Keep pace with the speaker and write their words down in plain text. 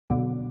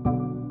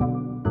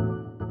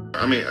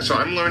I mean, so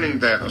I'm learning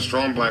that a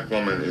strong black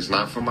woman is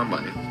not for my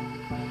money.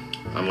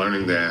 I'm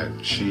learning that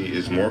she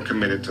is more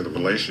committed to the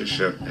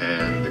relationship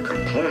and the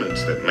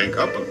components that make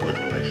up a good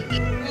relationship.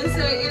 And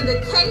so in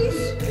the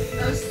case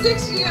of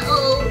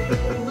 6-year-old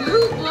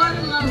blue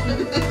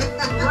watermelon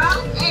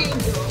Ralph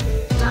Angel,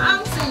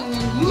 I'm saying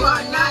you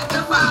are not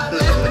the father.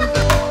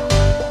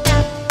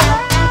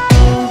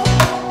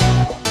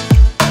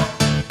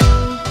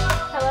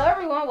 Hello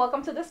everyone,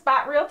 welcome to the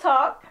Spot Real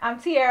Talk. I'm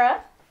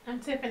Tiara. I'm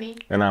Tiffany.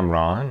 And I'm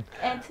Ron.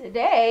 And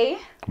today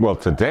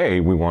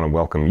we want to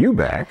welcome you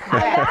back. I'm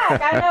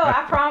back. I know.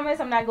 I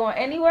promise I'm not going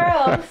anywhere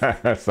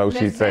else. So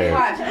she said.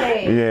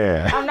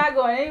 Yeah. I'm not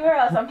going anywhere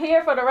else. I'm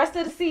here for the rest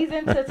of the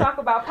season to talk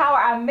about power.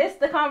 I missed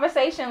the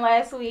conversation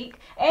last week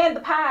and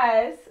the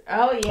pies.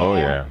 Oh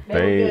yeah.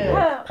 Oh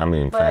yeah. I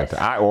mean, fantastic.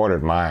 I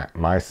ordered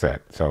my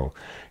set. So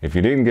if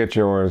you didn't get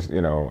yours,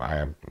 you know,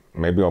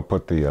 maybe I'll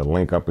put the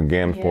link up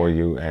again for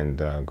you, and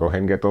go ahead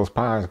and get those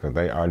pies because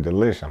they are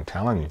delicious. I'm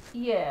telling you.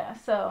 Yeah.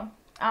 So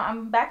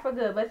I'm back for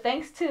good. But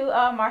thanks to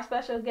our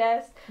special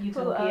guest,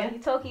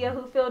 Utopia,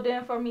 who filled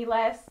in for me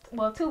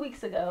 2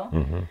 weeks ago.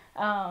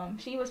 Mm-hmm.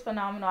 She was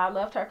phenomenal. I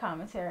loved her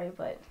commentary.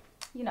 But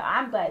you know,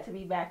 I'm glad to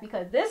be back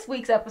because this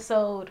week's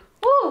episode,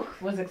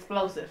 was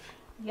explosive.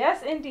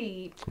 Yes,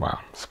 indeed. Wow.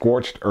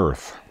 Scorched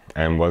earth.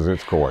 And was it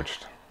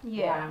scorched?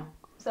 Yeah. Wow.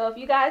 So if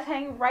you guys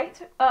hang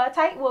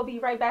tight, we'll be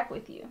right back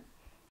with you.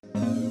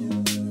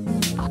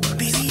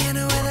 Baby, I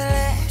know where the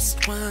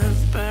last one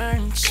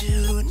burned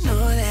you. Know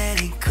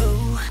that ain't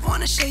cool.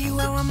 Wanna show you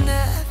how I'm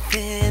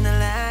nothing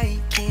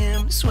like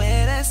him.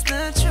 Swear that's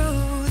the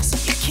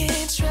truth. You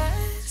can't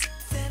trust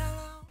that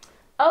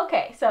I'm...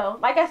 Okay, so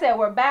like I said,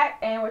 we're back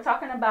and we're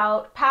talking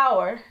about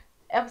Power,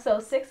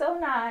 episode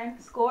 609,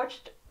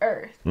 Scorched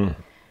Earth.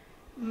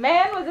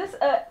 Man, was this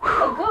a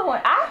good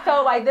one. I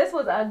felt like this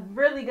was a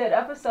really good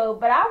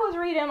episode, but I was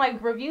reading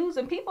like reviews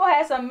and people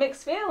had some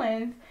mixed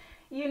feelings,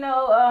 you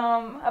know,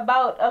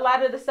 about a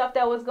lot of the stuff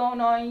that was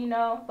going on, you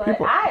know, but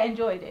I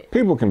enjoyed it.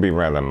 People can be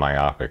rather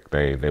myopic.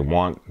 They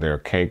want their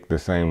cake the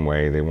same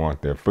way. They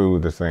want their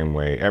food the same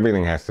way.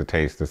 Everything has to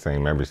taste the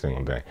same every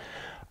single day.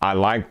 I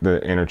like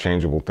the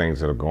interchangeable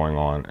things that are going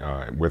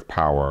on with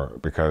Power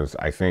because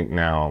I think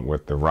now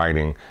with the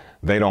writing,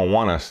 they don't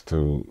want us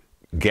to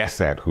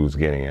guess at who's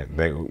getting it.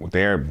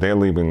 They're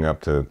leaving up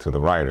to the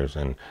writers,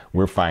 and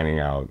we're finding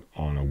out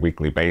on a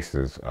weekly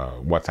basis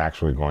what's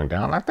actually going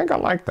down. I think I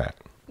like that.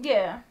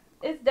 Yeah,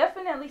 it's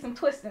definitely some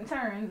twists and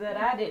turns that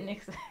I didn't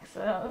expect.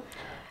 So.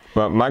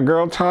 But my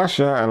girl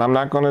Tasha, and I'm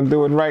not going to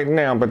do it right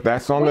now, but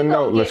that's on the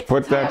note. Let's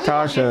put that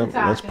Tasha.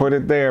 Let's put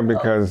it there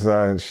because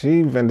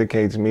she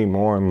vindicates me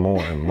more and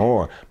more and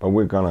more. But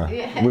we're gonna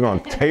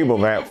table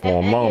that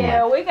for a moment.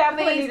 Yeah, we got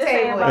plenty to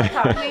say about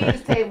Tasha.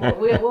 Please table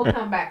it. We'll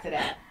come back to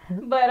that.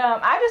 But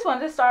I just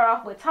wanted to start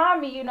off with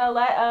Tommy. You know,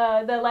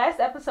 the last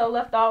episode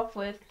left off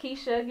with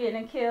Keisha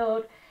getting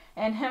killed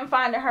and him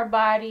finding her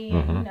body.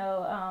 And, you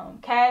know,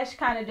 Cash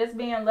kind of just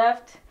being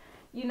left,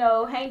 you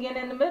know, hanging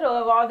in the middle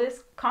of all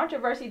this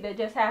controversy that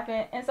just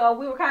happened. And so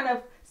we were kind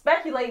of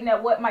speculating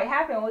at what might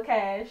happen with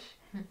Cash.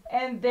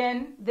 And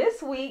then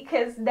this week,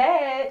 his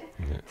dad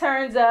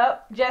turns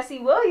up, Jesse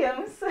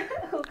Williams,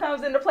 who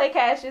comes in to play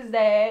Cash's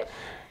dad.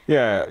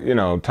 Yeah, you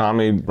know,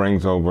 Tommy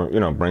brings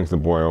the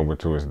boy over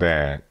to his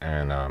dad,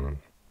 and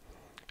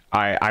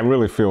I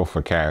really feel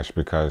for Cash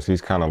because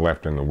he's kind of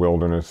left in the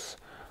wilderness.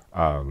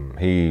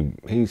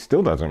 He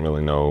still doesn't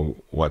really know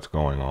what's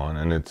going on,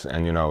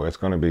 and you know, it's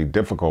going to be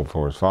difficult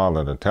for his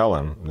father to tell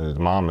him that his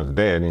mom is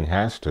dead. And he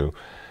has to.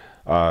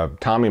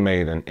 Tommy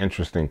made an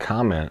interesting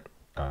comment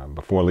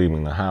before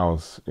leaving the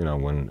house. You know,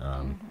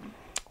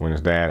 when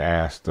his dad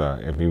asked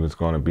if he was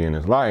going to be in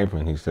his life,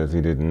 and he says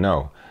he didn't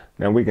know.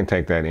 Now, we can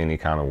take that any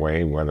kind of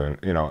way, whether,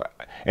 you know,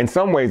 in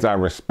some ways I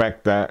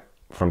respect that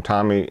from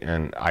Tommy,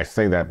 and I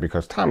say that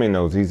because Tommy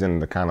knows he's in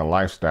the kind of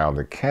lifestyle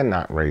that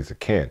cannot raise a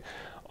kid.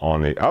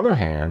 On the other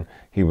hand,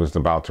 he was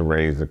about to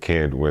raise a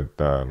kid he was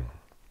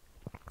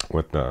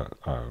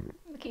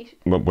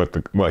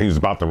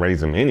about to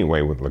raise him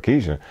anyway with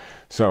Lakeisha.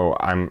 So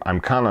I'm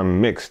kind of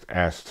mixed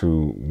as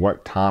to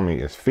what Tommy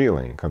is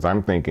feeling, because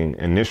I'm thinking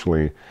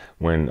initially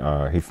when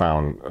he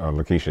found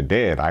Lakeisha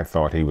dead, I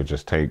thought he would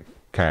just take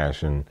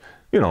Cash and,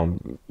 you know,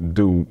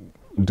 do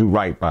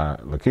right by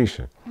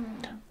Lakeisha.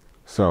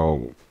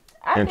 So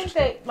I think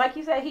that, like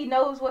you said, he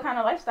knows what kind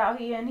of lifestyle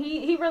he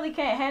really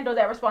can't handle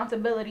that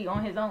responsibility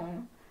on his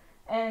own.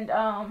 And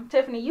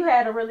Tiffany, you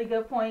had a really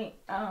good point.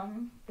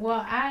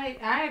 Well,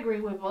 I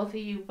agree with both of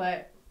you,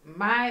 but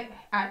my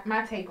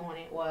take on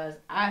it was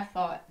I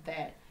thought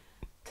that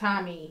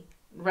Tommy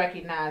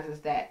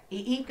recognizes that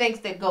he thinks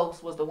that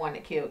Ghost was the one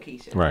that killed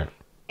Keisha. Right.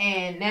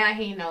 And now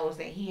he knows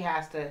that he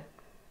has to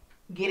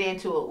get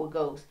into it with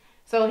Ghost.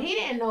 So he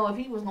didn't know if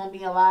he was going to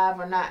be alive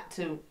or not.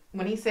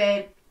 When he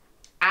said,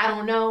 I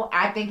don't know,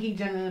 I think he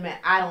genuinely meant,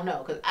 I don't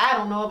know. Because I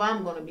don't know if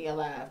I'm going to be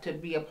alive to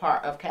be a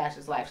part of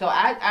Cash's life. So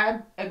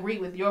I agree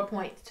with your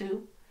points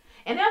too.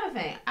 And the other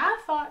thing, I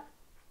thought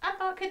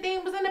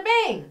Kadeem was in the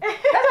Bing.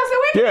 That's what I said,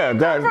 where did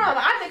he come from?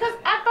 Because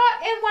I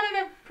thought in one of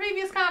the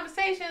previous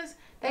conversations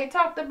they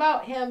talked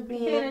about him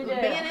being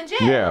in jail.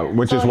 Yeah,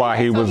 which is why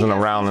he wasn't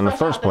around in the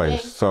first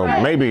place. So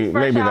maybe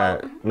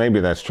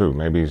that's true.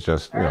 Maybe he's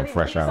just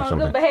fresh out or something.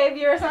 Good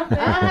behavior or something.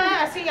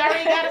 I see. I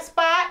already got a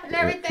spot and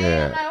everything.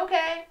 Yeah. I'm like,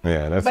 okay.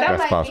 Yeah, that's But I'm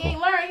like, possible. he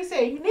ain't learned. He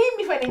said, you need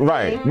me for anything.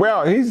 Right.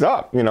 Well, he's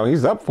up.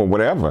 He's up for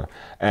whatever,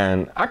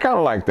 and I kind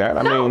of like that.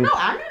 I mean, No,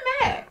 I'm not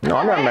mad. No,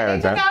 I'm not mad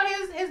at that. He took out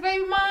his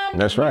baby mom.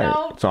 That's right.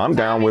 So I'm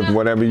down with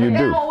whatever you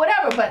do. Down with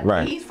whatever, but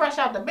Right. he's fresh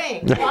out the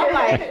bank. So I'm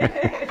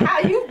like, how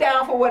you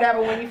down for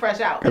whatever when you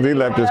fresh out? Because he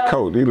left his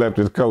coat. He left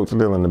his coat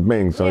still in the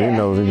Bing, so he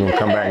knows he's gonna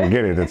come back and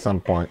get it at some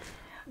point.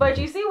 But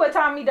you see what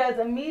Tommy does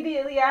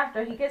immediately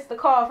after he gets the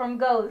call from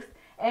Ghost.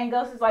 And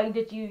Ghost is like,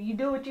 did you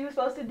do what you were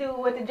supposed to do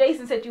with the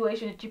Jason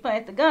situation? Did you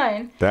plant the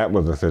gun? That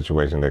was a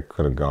situation that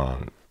could have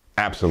gone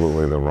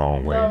absolutely the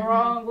wrong way. The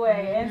wrong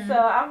way. And so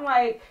I'm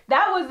like,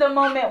 that was the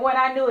moment when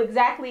I knew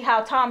exactly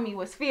how Tommy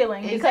was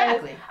feeling.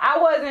 Because I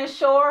wasn't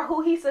sure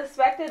who he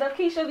suspected of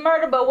Keisha's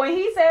murder. But when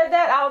he said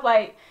that, I was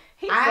like,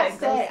 I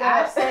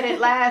said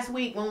it last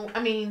week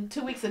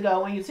 2 weeks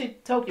ago when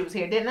Tokyo was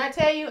here. Didn't I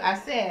tell you?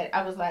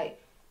 I was like,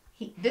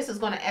 this is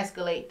going to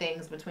escalate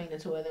things between the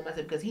two of them. I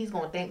said, because he's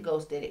going to think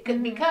Ghost did it.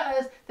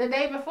 Because the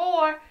day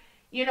before,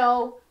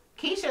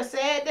 Keisha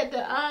said that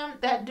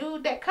that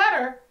dude that cut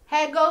her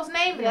had Ghost's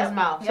name in his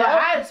mouth. So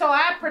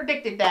I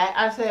predicted that.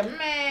 I said,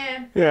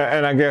 man. Yeah,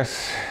 and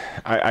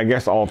I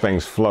guess all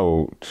things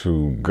flow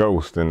to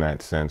Ghost in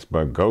that sense,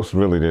 but Ghost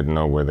really didn't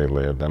know where they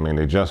lived. I mean,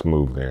 they just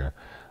moved there.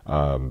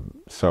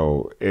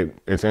 So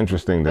it's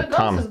interesting that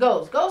Ghost is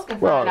Ghost. Ghost can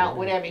find out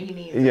whatever he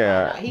needs to find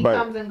out. He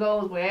comes and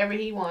goes wherever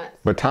he wants.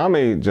 But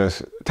Tommy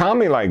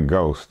like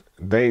Ghost,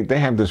 they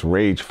have this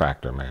rage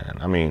factor, man.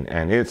 I mean,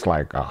 and it's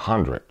like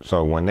 100.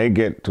 So when they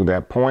get to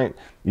that point,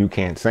 you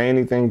can't say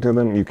anything to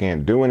them. You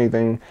can't do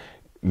anything.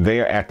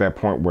 They're at that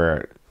point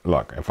where,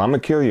 look, if I'm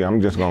going to kill you,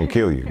 I'm just going to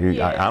kill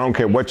you. I don't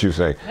care what you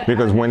say.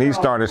 Because when he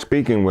started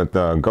speaking with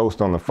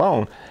Ghost on the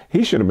phone,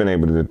 he should have been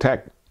able to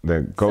detect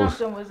that Ghost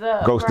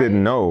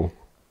didn't know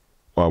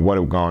what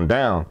had gone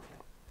down.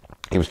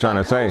 He was trying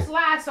to say. Ghost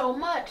lied so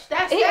much.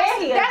 He's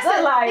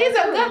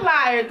a good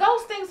liar.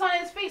 Ghost thinks on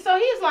his feet. So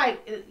he's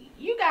like,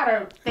 you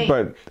gotta think.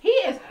 But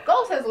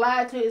Ghost has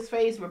lied to his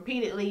face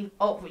repeatedly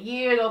over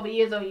years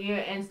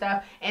and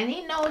stuff, and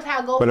he knows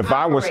how Ghost. But if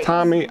I was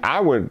Tommy, I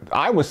would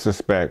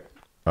suspect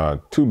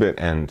Two-Bit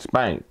and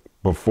Spank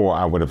before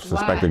I would have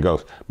suspected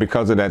Ghost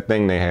because of that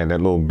thing they had, that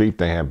little beef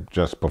they had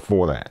just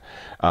before that.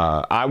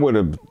 I would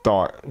have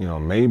thought,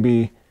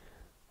 maybe.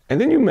 And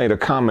then you made a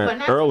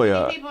comment earlier.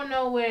 But people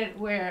know where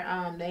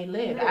they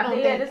live. I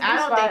don't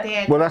think they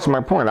had. Well, that's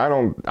my point. I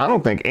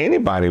don't think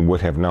anybody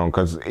would have known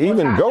because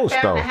even Ghost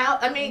though.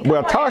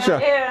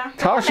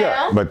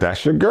 Tasha, but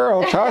that's your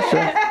girl,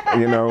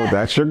 Tasha.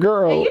 That's your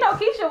girl. And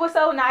Keisha was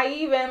so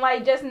naive and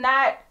like just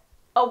not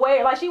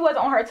aware, like she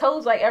wasn't on her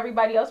toes like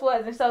everybody else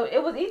was, and so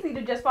it was easy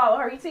to just follow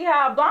her. You see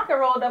how Blanca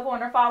rolled up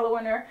on her,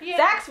 following her.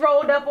 Zax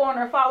rolled up on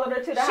her, followed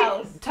her to the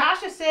house.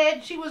 Tasha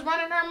said she was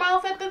running her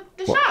mouth at the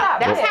shop.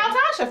 That's how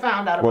Tasha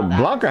found out about that. Well,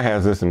 Blanca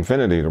has this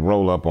infinity to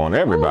roll up on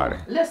everybody.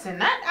 Ooh,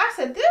 listen, I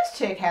said this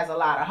chick has a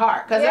lot of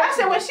heart because I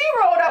said when she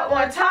rolled up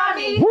on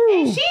Tommy,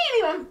 and she didn't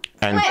even.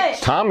 And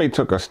Tommy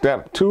took a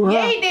step to her.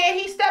 Yeah, he did.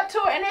 He stepped to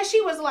her, and then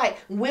she was like,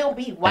 "We'll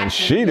be watching." And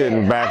she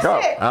didn't back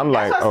up. I'm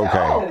like,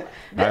 okay.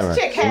 This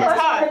chick has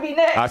heart.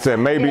 I said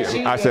maybe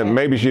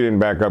she didn't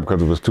back up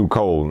because it was too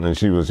cold, and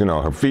she was,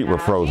 her feet were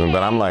frozen.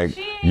 But I'm like,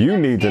 you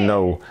need to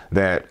know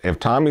that if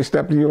Tommy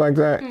stepped to you like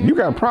that, you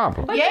got a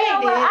problem. But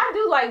I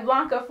do like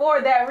Blanca for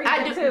that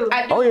reason too.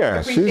 Oh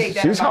yeah,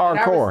 she's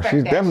hardcore.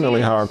 She's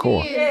definitely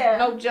hardcore. She is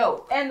no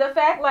joke. And the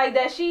fact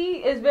that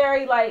she is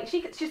very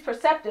she's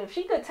perceptive.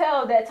 She could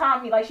tell that Tommy,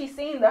 she's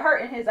seen the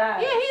hurt in his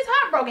eyes. Yeah, he's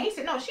heartbroken. He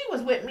said, no, she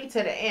was with me to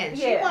the end.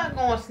 She wasn't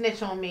going to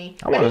snitch on me.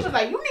 But he was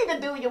like, you need to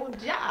do your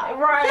job.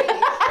 Right.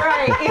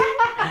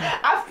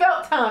 I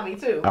felt Tommy,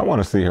 too. I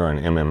want to see her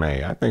in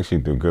MMA. I think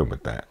she'd do good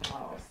with that.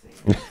 Oh,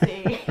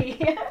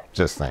 see.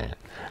 Just saying.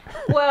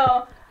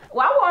 Well,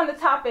 while we're on the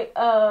topic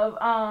of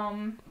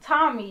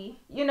Tommy,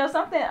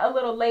 something a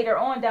little later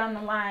on down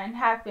the line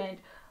happened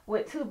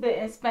with Two-Bit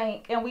and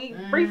Spank, and we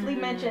briefly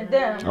mentioned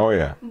them. Oh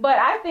yeah. But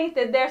I think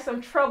that there's some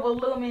trouble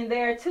looming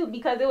there too,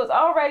 because it was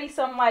already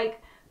some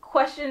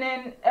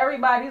questioning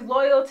everybody's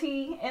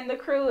loyalty in the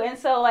crew, and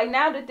so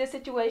now that this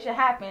situation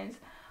happens,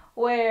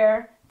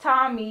 where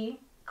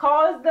Tommy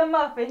calls them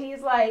up and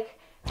he's like,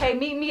 "Hey,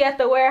 meet me at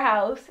the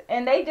warehouse,"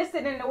 and they just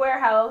sit in the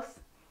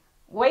warehouse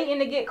waiting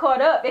to get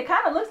caught up. It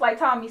kind of looks like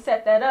Tommy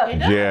set that up.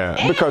 Yeah,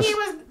 and because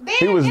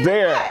he was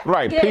there,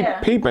 right,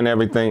 peeping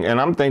everything, and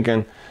I'm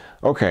thinking,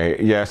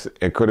 okay, yes,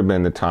 it could have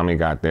been that Tommy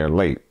got there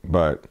late,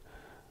 but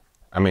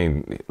I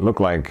mean, it looked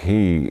like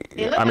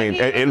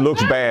it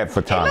looks bad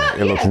for Tommy.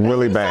 It looks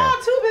really bad.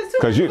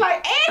 Because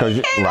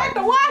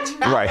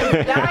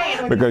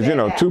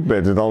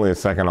Two-Bit is only a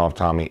second off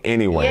Tommy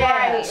anyway.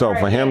 Yeah, so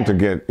for him to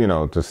get,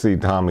 to see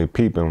Tommy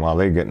peeping while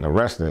they getting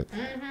arrested,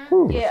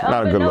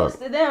 not a good look.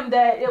 To them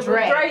that it was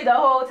Dre the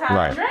whole time.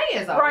 Right. Dre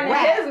is a running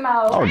rat. his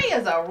mouth. Dre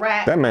is a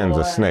rat. That man's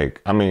a snake.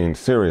 I mean,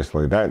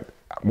 seriously,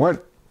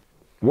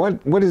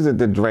 what is it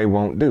that Dre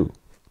won't do?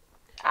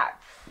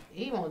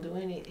 He won't do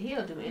any.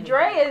 He'll do anything.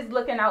 Dre is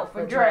looking out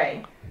for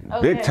Dre.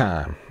 Okay. Big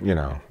time, you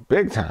know,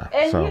 big time.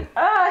 And So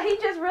he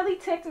just really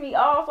ticked me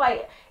off.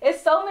 Like,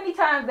 it's so many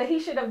times that he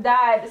should have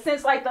died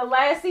since like the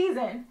last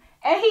season,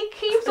 and he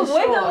keeps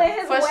wiggling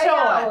his way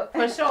out.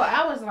 For sure,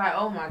 I was like,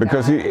 oh my god.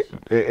 because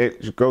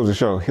it goes to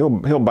show he'll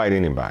bite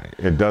anybody.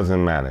 It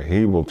doesn't matter.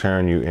 He will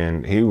turn you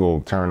in. He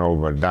will turn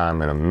over a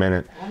dime in a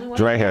minute.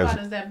 Dre has.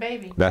 Is that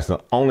baby. That's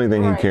the only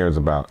thing Right. he cares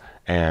about.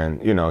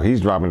 And, you know, he's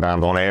dropping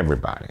dimes on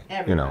everybody,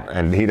 you know,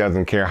 and he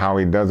doesn't care how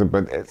he does it.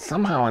 But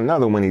somehow or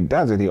another, when he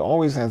does it, he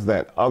always has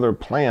that other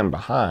plan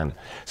behind.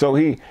 So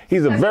he's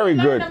a very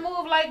good,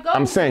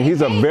 I'm saying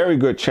he's a very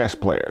good chess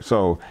player.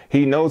 So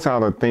he knows how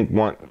to think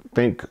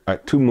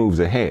 2 moves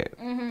ahead.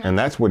 And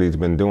that's what he's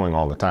been doing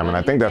all the time. And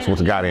I think that's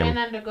what's got him. And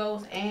under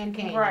Ghost and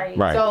Kane. Right.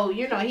 Right. So,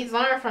 you know, he's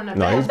learned from the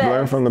No, best. he's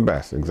learned from the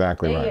best.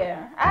 Exactly right.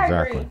 Yeah, I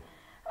exactly. agree.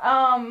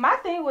 My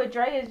thing with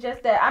Dre is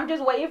just that I'm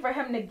just waiting for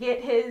him to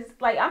get his,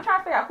 like, I'm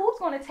trying to figure out who's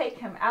going to take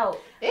him out.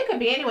 It could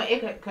be anyone.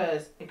 It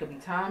could be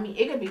Tommy.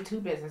 It could be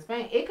 2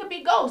 businessmen. It could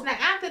be Ghost. Now,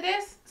 after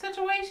this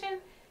situation,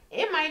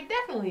 it might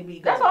definitely be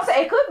Ghost. That's what I'm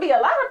saying. It could be a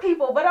lot of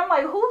people, but I'm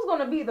like, who's going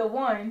to be the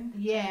one?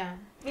 Yeah.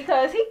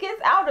 Because he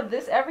gets out of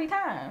this every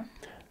time.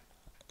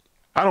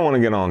 I don't want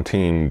to get on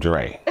Team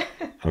Dre.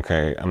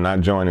 Okay. I'm not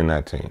joining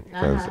that team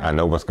because I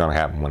know what's going to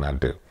happen when I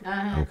do.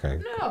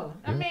 Okay. No,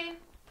 I mean.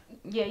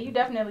 Yeah, you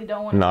definitely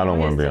don't want to No, I be don't on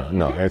want to his be on. team.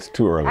 No, it's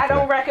too early. I for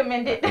don't that.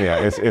 recommend it. Yeah,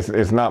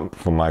 it's not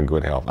for my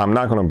good health. I'm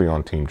not going to be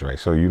on Team Dre,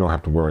 so you don't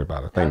have to worry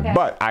about a thing. Okay.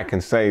 But I can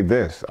say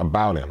this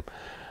about him: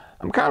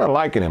 I'm kind of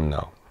liking him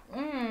though,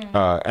 and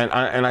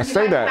I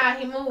say Like that how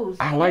he moves.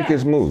 I like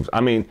his moves.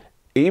 I mean,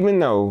 even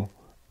though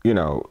you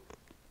know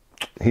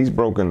he's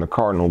broken the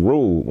cardinal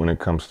rule when it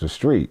comes to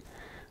street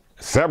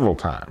several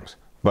times,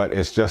 but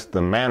it's just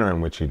the manner in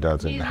which he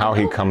does it, and how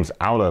he comes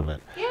out of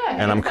it. Yeah.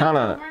 And I'm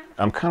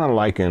kind of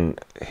liking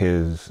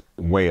his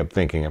way of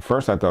thinking. At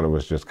first, I thought it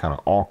was just kind of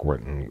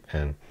awkward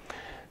and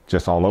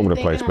just all over the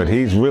place. But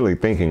he's really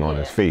thinking on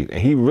his feet, and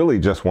he really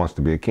just wants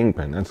to be a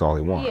kingpin. That's all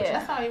he wants. Yeah.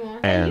 That's all he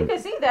wants. And you can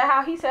see that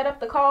how he set up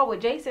the call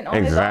with Jason on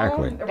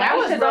Exactly. his own. That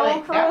was his really,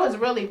 own crew. that was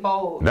really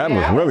bold. That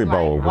Yeah, was really like,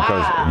 bold because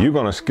wow. you're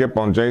gonna skip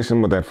on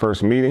Jason with that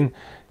first meeting,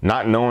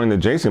 not knowing that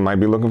Jason might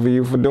be looking for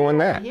you for doing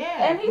that.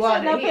 Yeah. And he's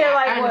sitting up here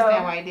like, I understand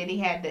well- why he did. He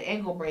had the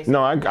ankle bracelet.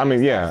 No, I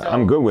mean, yeah, So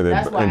I'm good with it.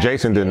 that's why And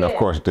Jason didn't, of Yeah.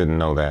 course, didn't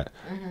know that.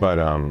 But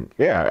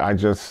yeah,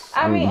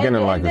 I'm beginning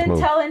to like and his then move.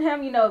 telling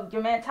him, you know,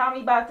 your man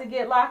Tommy about to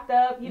get locked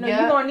up. You know,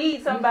 Yeah. you're gonna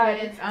need somebody.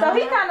 Yes, So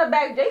he kind of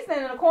backed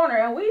Jason in the corner,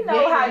 and we know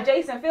Yeah. how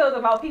Jason feels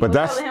about people But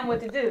that's- telling him what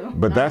to do.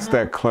 But that's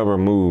that clever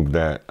move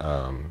that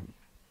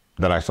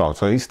that I saw.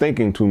 So he's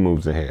thinking 2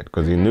 moves ahead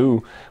because he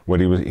knew what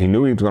he was. He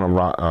knew he was going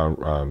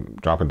to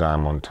drop a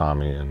dime on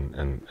Tommy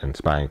and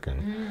Spank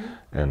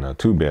and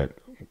 2-bit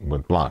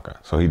with Blanca.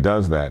 So he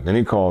does that. Then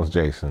he calls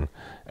Jason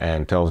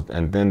and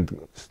then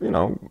you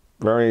know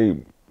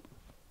very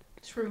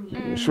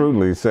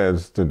shrewdly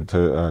says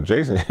to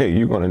Jason, "Hey,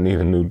 you're going to need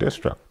a new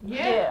distro."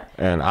 Yeah.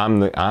 And I'm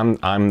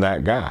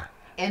that guy.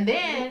 And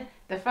then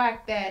the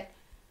fact that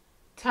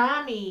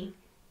Tommy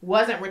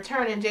wasn't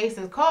returning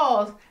Jason's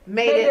calls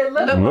made it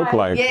Look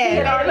like yeah, He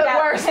it already looked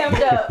got worse.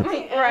 hemmed up.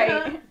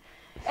 Right.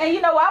 And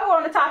you know, while we're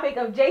on the topic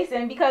of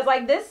Jason, because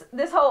like this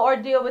whole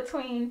ordeal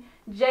between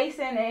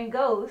Jason and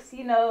Ghost,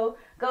 you know,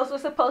 Ghost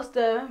was supposed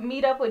to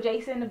meet up with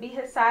Jason to be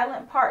his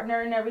silent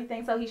partner and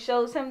everything. So he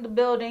shows him the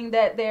building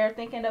that they're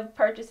thinking of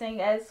purchasing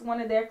as one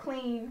of their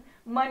clean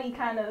money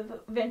kind of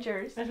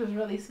ventures. This was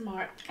really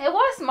smart. It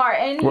was smart.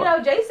 And, you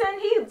know, Jason,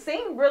 he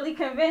seemed really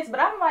convinced. But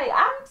I'm like,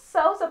 I'm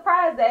so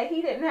surprised that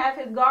he didn't have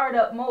his guard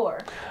up more.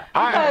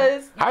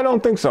 Because I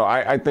don't think so.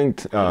 I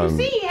think... You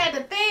see, he had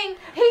the thing.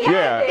 he had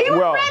yeah, it. was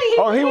well,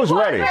 ready. he was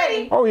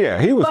ready. Oh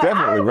yeah, he was But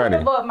definitely I ready. would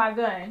have bought my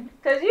gun.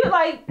 Because you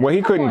like... Well,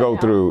 he couldn't come go on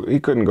now. through. He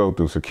couldn't go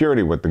through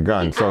security with the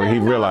gun, so he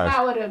realized.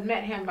 I would have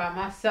met him by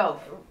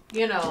myself.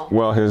 You know.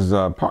 Well, his His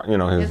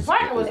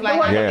partner was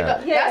like,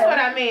 Yeah. that's what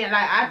I mean.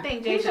 Like, I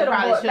think He Jason should've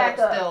probably brought should back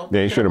have up. still.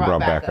 Yeah, he should have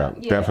brought back up.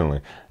 Yeah.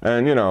 Definitely.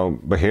 And you know,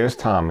 but here's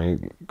Tommy.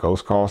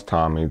 Ghost calls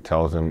Tommy,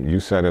 tells him, "You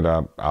set it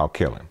up. I'll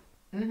kill him."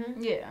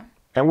 Yeah.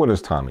 And what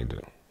does Tommy do?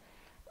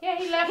 Yeah,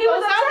 he left. He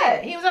was Ghost out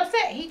upset. there. He was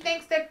upset. He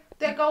thinks that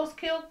Ghost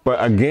killed.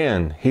 But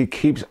again, he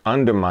keeps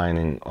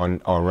undermining,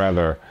 or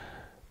rather,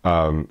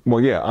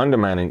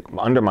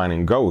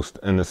 undermining Ghost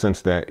in the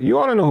sense that you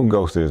ought to know who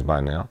Ghost is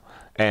by now,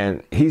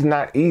 and he's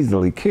not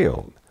easily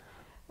killed.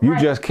 You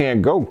Right. just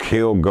can't go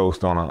kill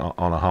Ghost on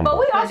a humble. But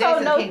we also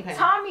Jason's know kingpin.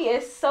 Tommy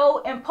is so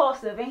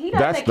impulsive, and he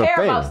That's doesn't the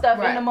care about thing. stuff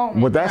in Right. the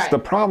moment. Well, that's Right. the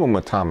problem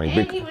with Tommy.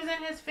 And he was in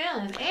his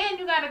feelings. And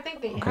you got to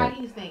think that how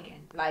he's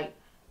thinking. Like,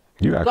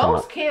 You gotta come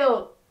Ghost up.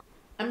 killed.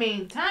 I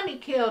mean, Tommy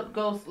killed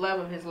Ghost's love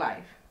of his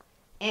life,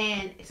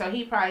 and so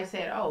he probably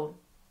said, "Oh,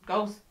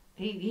 Ghost,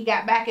 he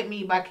got back at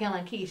me by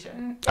killing Keisha."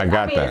 I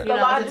got mean, that. It's You the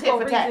know, it's a tit logical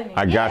for tat. reasoning.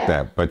 I got Yeah.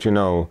 that. But you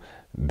know,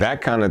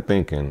 that kind of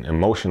thinking,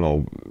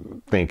 emotional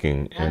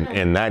thinking,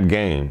 in that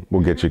game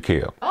will get you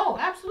killed. Oh,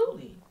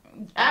 absolutely.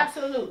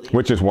 Absolutely.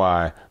 Which is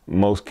why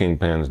most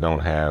kingpins don't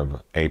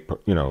have a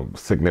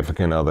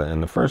significant other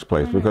in the first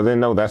place, because they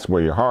know that's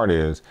where your heart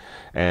is,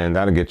 and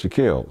that'll get you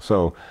killed.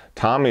 So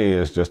Tommy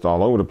is just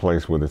all over the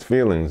place with his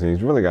feelings, and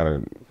he's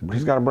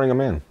got to bring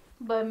them in.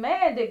 But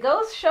man, did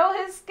Ghost show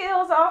his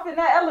skills off in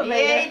that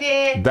elevator? Yeah, he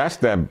did. That's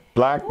that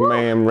black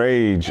man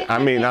rage.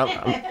 I mean,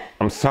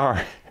 I'm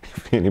sorry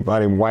if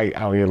anybody white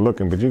out here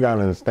looking, but you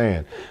gotta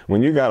understand,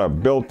 when you got a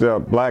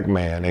built-up black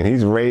man and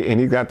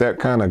he got that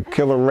kind of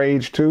killer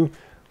rage too.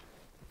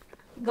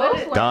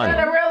 Ghost was Done.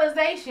 The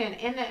realization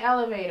in the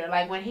elevator,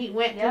 like when he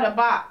went to the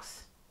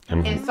box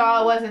and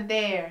saw it wasn't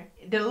there,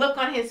 the look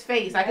on his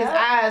face, like his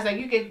eyes, like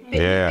you could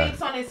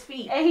thinks on his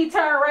feet. And he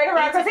turned right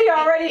around because he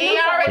already knew.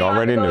 He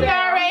already knew. He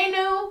already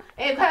knew.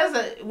 And because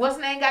what's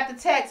his name got the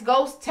text,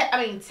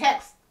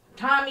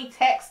 Tommy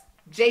text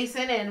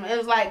Jason, and it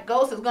was like,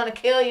 Ghost is gonna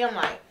kill you. I'm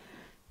like,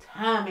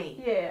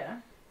 Tommy.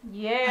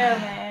 Yeah,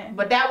 man.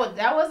 But that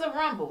was a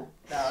rumble.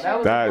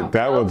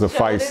 That was a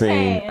fight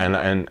scene,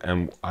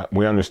 and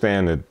we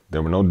understand that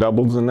there were no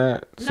doubles in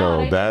that, so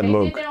they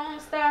did their own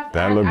stuff.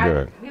 That looked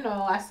good.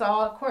 I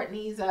saw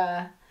Courtney's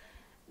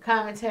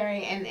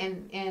commentary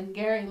and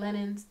Gary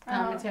Lennon's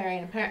commentary,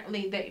 and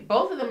apparently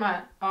both of them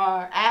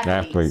are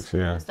athletes.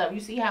 Yeah. And stuff. You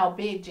see how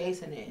big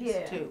Jason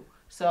is too.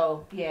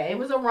 So yeah, it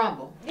was a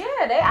rumble. Yeah,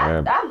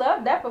 I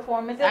loved that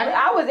performance.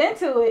 I was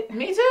into it.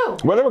 Me too.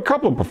 Well, there were a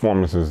couple of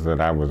performances that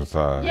I was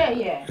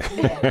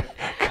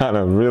kind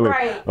of really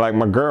like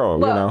my girl.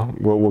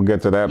 We'll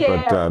get to that,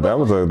 but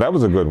that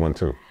was a good one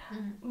too.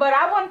 But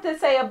I wanted to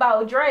say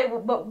about Dre,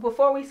 but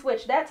before we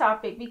switch that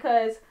topic,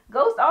 because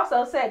Ghost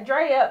also set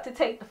Dre up to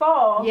take the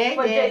fall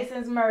for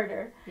Jason's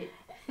murder.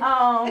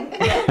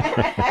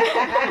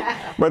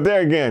 But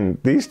there again,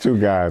 these two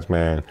guys,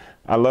 man,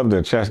 I love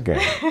their chess game.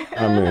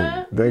 I mean,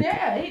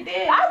 he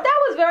did. That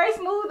was very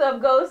smooth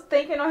of Ghost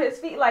thinking on his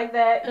feet like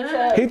that.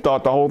 He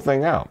thought the whole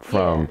thing out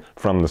from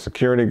the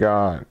security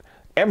guard.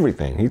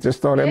 Everything. He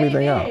just thought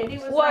everything out.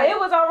 It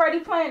was already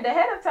planned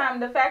ahead of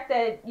time. The fact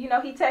that, he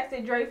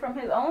texted Dre from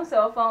his own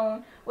cell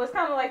phone was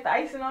kind of like the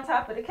icing on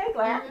top of the cake.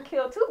 Like, I could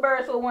kill two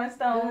birds with one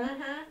stone.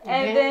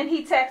 And then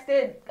he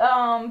texted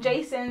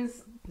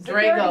Jason's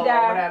security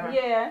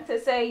guy, to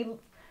say,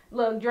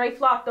 look, Dre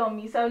flopped on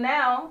me. So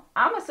now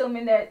I'm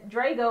assuming that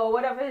Drago, or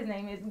whatever his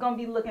name is, going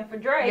to be looking for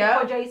Dre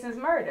for Jason's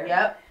murder.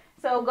 Yep.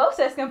 So Ghost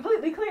has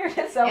completely cleared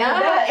himself.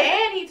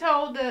 And he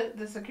told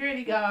the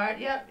security guard,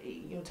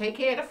 you'll take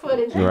care of the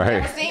footage.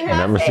 Right.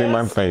 Never seen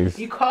my face.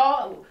 You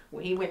call,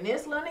 when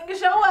this little nigga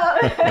show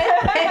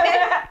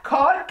up,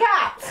 call the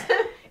cops.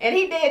 And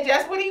he did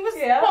just what he was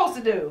supposed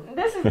to do.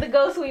 This is the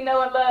Ghost we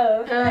know and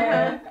love.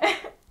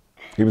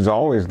 He was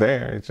always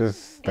there. It's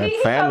just that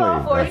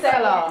family. He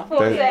fell off.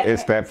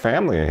 It's that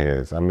family of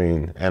his. I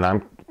mean, and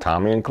I'm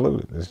Tommy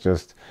included. It's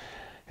just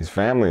his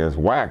family is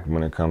whacked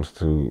when it comes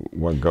to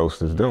what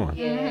Ghost is doing.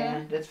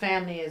 Yeah, the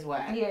family is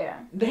whacked. Yeah.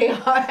 They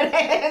are.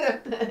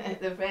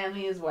 The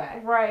family is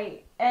whacked.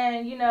 Right.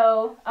 And,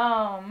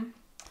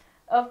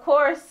 of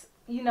course,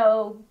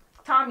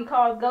 Tommy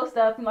calls Ghost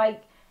up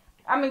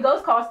and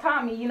Ghost calls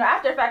Tommy,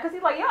 after the fact, because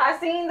he's like, I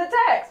seen the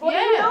text. What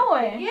are you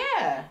doing?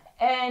 Yeah.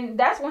 And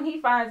that's when he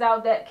finds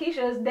out that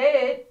Keisha is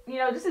dead.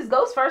 This is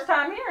Ghost's first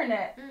time hearing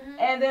that.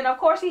 And then, of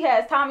course, he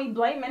has Tommy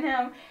blaming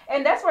him.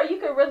 And that's where you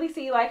could really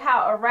see,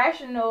 how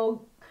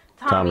irrational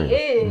Tommy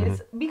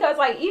is. Because,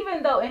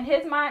 even though in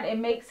his mind it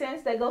makes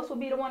sense that Ghost would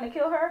be the one to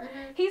kill her,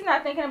 he's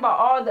not thinking about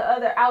all the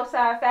other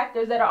outside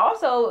factors that are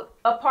also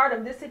a part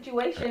of this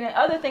situation and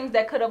other things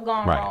that could have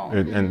gone wrong.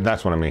 And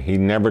that's what I mean. He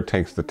never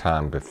takes the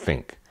time to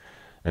think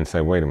and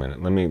say, wait a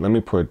minute, let me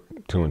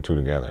put two and two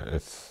together.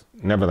 It's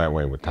never that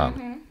way with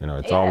Tommy.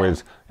 It's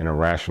always an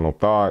irrational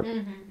thought,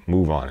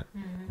 move on it.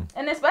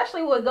 And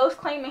especially with Ghost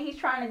claiming he's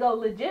trying to go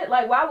legit,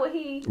 why would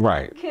he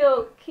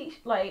kill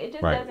Keisha? It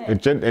just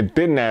doesn't. It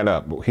didn't add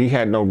up. He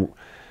had no,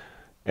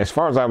 as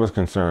far as I was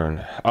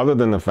concerned, other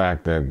than the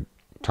fact that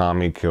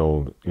Tommy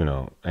killed,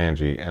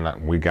 Angie,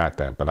 and we got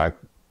that, but I,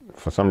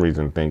 for some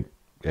reason, think,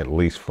 at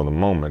least for the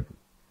moment,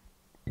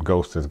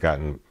 Ghost has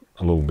gotten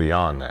a little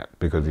beyond that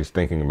because he's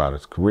thinking about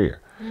his career.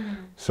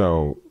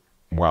 So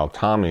while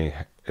Tommy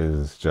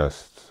is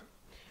just,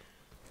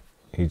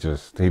 he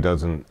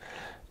doesn't,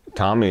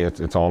 Tommy,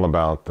 it's all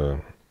about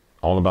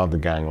the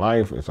gang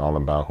life. It's all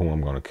about who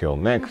I'm going to kill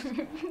next.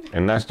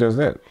 And that's just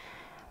it.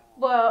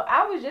 Well,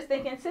 I was just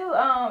thinking too,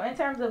 in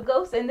terms of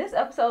Ghost in this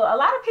episode, a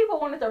lot of people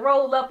wanted to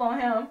roll up on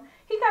him.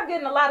 He kept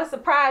getting a lot of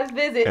surprise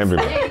visits.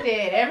 Everybody. He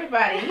did.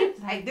 Everybody. He was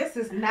like, this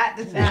is not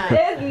the time.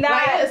 It's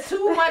not. There's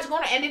too much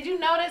going on. And did you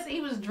notice he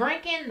was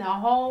drinking the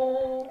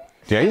whole...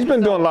 Yeah, he's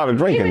been doing a lot of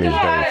drinking these days.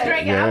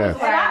 Yeah.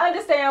 And I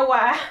understand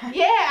why.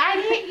 Yeah,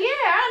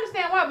 I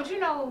understand why. But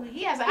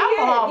he has an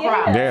alcohol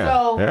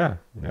problem.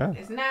 Yeah.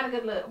 It's not a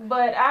good look.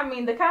 But I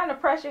mean, the kind of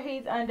pressure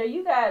he's under.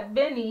 You got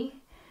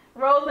Benny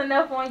rolling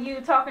up on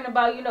you, talking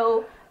about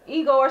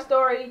Igor's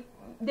story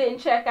didn't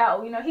check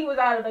out. He was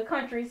out of the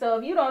country. So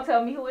if you don't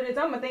tell me who it is,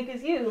 I'm gonna think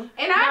it's you.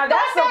 And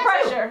that's some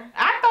pressure.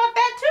 I thought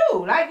that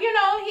too.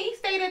 He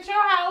stayed at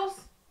your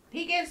house.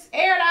 he gets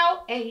aired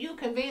out, and you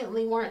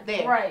conveniently weren't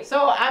there. Right.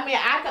 So I mean,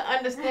 I can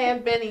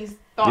understand Benny's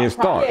thought. His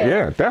thought, process.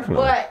 yeah,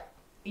 definitely. But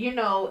you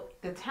know,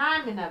 the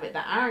timing of it,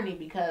 the irony,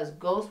 because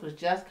Ghost was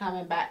just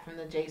coming back from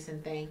the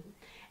Jason thing.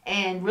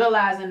 And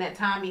realizing that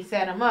Tommy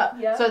set him up.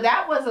 Yep. So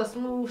that was a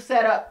smooth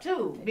setup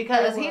too.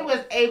 Because he was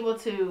able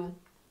to,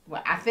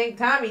 well, I think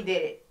Tommy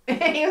did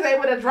it. He was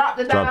able to drop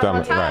the dime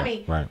on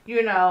Tommy. Right.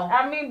 You know.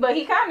 I mean, but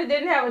he kind of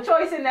didn't have a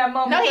choice in that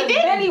moment. No, he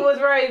didn't. Benny was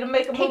ready to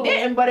make a move. He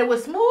didn't, but it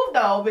was smooth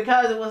though,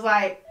 because it was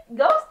like,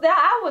 Ghost,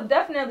 I would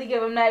definitely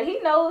give him that. He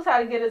knows how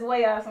to get his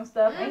way out of some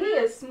stuff. And he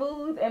is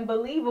smooth and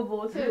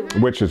believable too.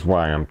 Which is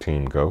why I'm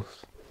Team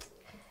Ghost.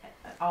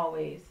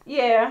 always.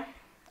 Yeah.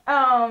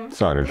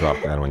 Sorry to drop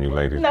that on you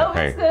ladies. No, but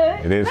hey, it's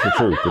good. it is the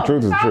truth. The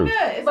truth is the truth.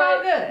 It's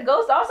all good.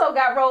 Ghost also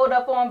got rolled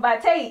up on by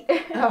Tate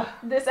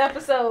this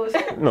episode.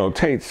 No,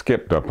 Tate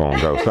skipped up on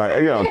Ghost.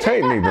 Tate,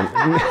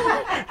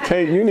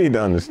 you need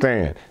to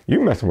understand. You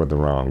messing with the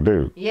wrong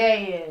dude. Yeah,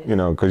 he is. You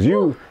know, because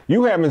you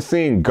haven't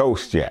seen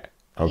Ghost yet.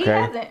 Okay. He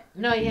hasn't.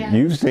 No, he hasn't.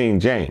 You've seen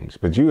James,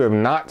 but you have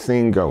not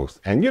seen Ghost,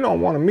 and you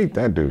don't want to meet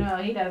that dude. No,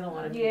 he doesn't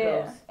want to be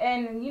Yeah, Ghost.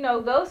 and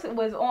Ghost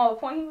was on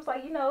point. He was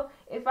like,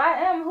 if I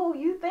am who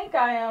you think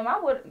I am,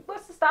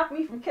 what's to stop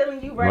me from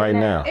killing you right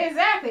now?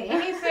 Exactly.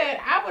 And he said,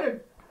 I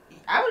would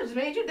have just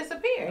made you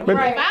disappear. But- If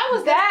I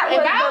was That this,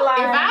 was the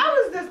line. if I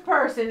was this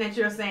person that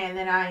you're saying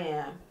that I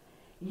am,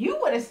 you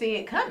would have seen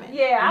it coming.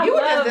 Yeah, you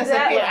would love just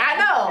that disappear. line. I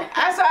know.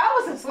 So I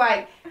was just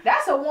like,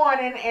 that's a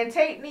warning, and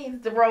Tate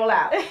needs to roll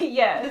out.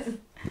 Yes.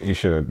 He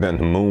should have done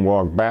the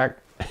moonwalk back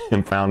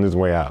and found his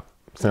way out.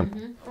 Simple.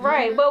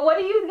 Right, but what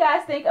do you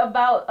guys think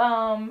about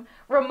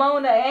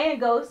Ramona and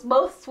Ghost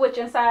both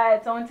switching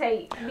sides on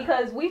Tate?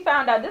 Because we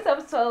found out this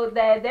episode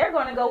that they're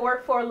going to go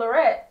work for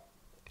Lorette.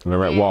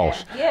 Lorette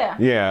Walsh. Yeah.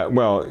 Yeah,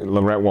 well,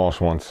 Lorette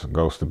Walsh wants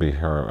Ghost to be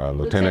her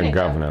lieutenant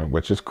governor,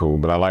 which is cool,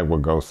 but I like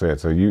what Ghost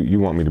said. So you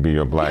want me to be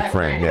your black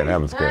friend. Yeah,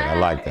 that was good. I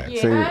like that. Yeah.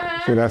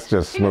 See, that's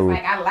just She was smooth.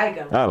 like, I like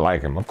him. I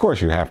like him. Of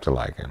course you have to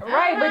like him.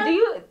 Right, but do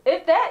you,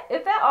 if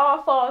that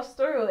all falls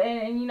through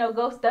and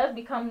Ghost does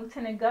become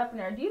lieutenant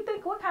governor, do you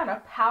think what kind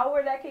of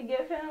power that could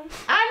give him?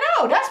 I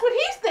know. That's what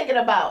he's thinking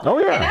about. Oh,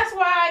 yeah. And that's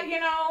why,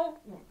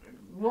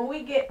 when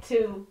we get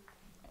to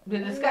the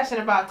discussion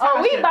about Tasha.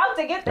 Oh, we about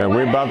to get there. And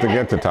we're about to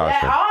get to that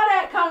Tasha. all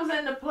that comes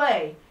into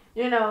play,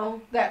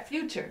 that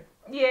future.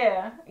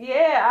 Yeah.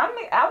 I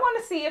mean, I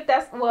want to see if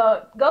Ghost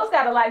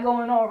got a lot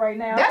going on right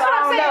now. That's so what I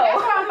I'm don't saying. know.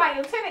 That's why I'm like,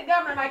 lieutenant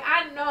governor, like,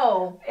 I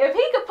know. If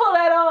he could pull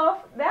that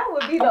off, that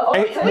would be the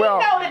ultimate. We well-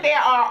 know that there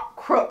are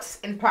crooks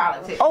in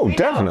politics. Oh, We know-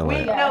 definitely.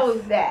 we know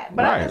that.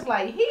 But Right. I'm just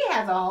like, he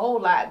has a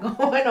whole lot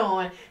going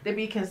on to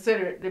be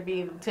considered to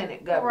be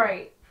lieutenant governor.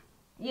 Right.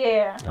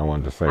 Yeah. I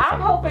wanted to say I'm something.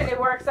 hoping about it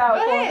works out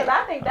Go for him ahead. because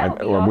I think that would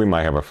be well, awesome. we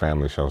might have a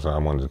family show, so I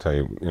wanted to tell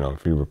you,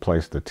 if you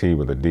replace the T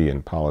with a D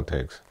in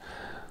politics.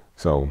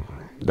 So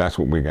that's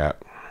what we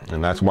got.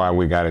 And that's why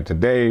we got it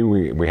today.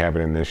 We have it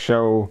in this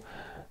show.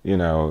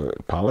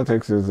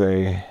 Politics is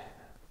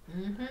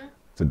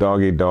it's a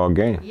dog-eat-dog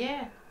game.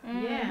 Yeah.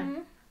 Mm-hmm. Yeah.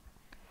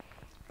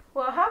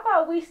 Well, how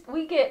about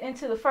we get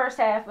into the first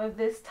half of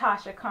this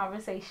Tasha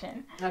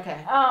conversation? Okay.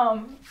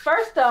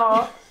 First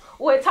off,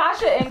 with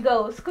Tasha and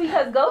Ghost,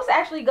 because Ghost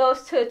actually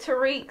goes to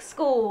Tariq's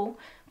school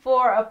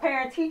for a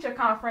parent-teacher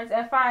conference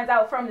and finds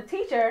out from the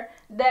teacher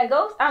that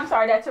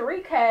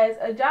Tariq has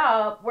a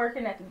job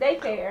working at the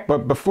daycare.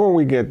 But before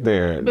we get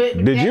there,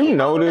 did you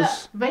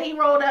notice? But he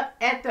rolled up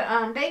at the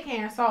daycare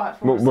and saw it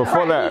for himself.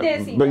 Before Right, he that,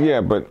 did see but that.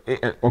 yeah, but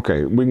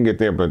okay, we can get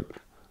there. But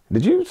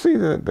did you see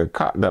the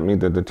cop? That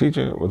means that the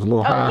teacher was a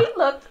little Oh, high. he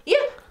looked. Yeah.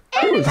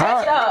 He And, was the,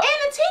 hot. and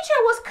the teacher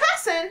was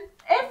cussing.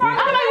 In front of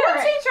I'm the like, what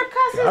parent. teacher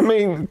cusses? I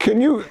mean,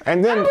 can you?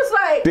 And then I was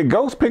like, did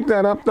Ghost pick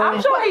that up though?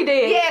 I'm sure he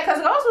did. yeah,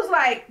 because Ghost was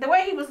like, the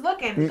way he was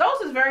looking,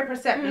 Ghost is very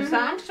perceptive, so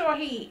I'm sure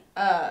he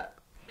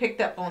picked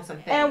up on some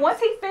things. And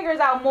once he figures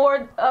out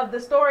more of the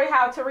story,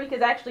 how Tariq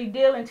is actually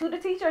dealing to the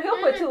teacher,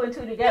 he'll put two and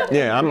two together.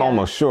 Yeah, I'm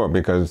almost sure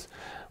because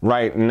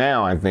right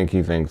now I think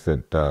he thinks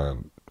that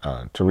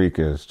Tariq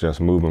is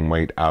just moving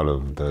weight out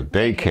of the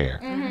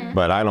daycare,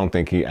 but I don't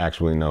think he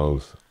actually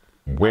knows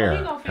where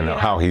he gonna and figure it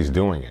how out. he's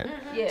doing it.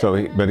 Yeah. So,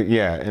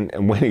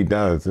 and when he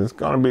does, it's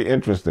gonna be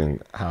interesting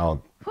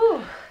how.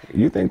 Whew.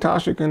 You think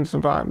Tasha can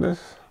survive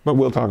this? But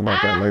we'll talk about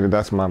that later.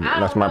 That's my I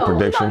that's don't my know.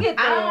 prediction. We gonna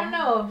get I there. don't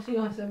know if she's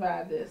going to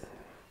survive this.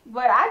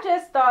 But I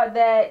just thought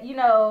that,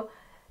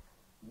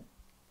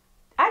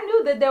 I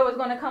knew that there was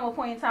going to come a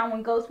point in time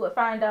when Ghost would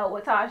find out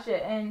what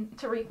Tasha and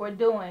Tariq were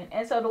doing.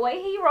 And so the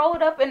way he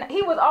rolled up, and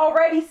he was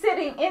already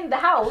sitting in the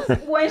house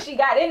when she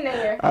got in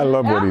there. I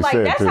love And what I'm he like,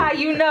 said that's too. how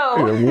you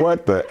know. Yeah,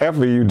 what the F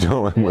are you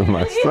doing with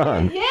my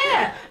son?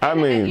 Yeah. I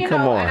mean, And,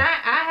 come on. And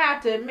I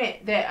have to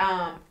admit that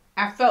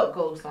I felt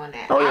Ghost on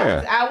that. Oh,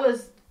 yeah.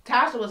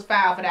 Tasha was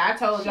foul for that. I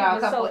told She y'all a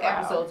was couple so foul.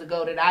 episodes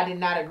ago that I did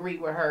not agree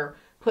with her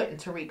putting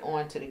Tariq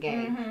onto the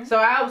game. Mm-hmm. So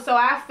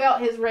I felt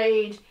his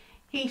rage.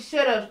 He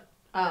should have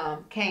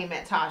came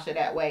at Tasha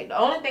that way. The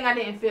only thing I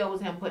didn't feel was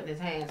him putting his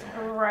hands on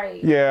her.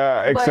 Right.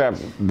 Yeah,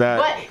 except that.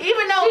 But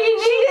even though She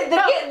needed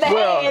to get the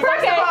Well, hands.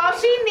 First okay? of all,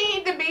 she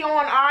needed to be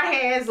on our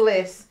hands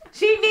list.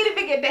 She needed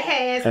to get the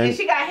hands, and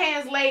she got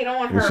hands laid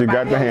on her. She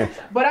got the hands.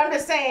 But I'm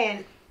just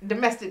saying,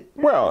 domestic.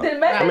 Well,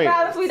 Domestic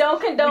violence, we don't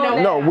condone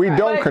that. No, we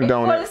don't But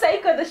condone for it. the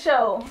sake of the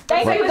show.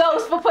 Thank you,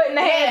 Ghost, for putting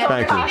the hands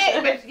on Thank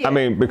Tasha. you. I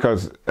mean,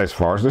 because as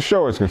far as the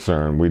show is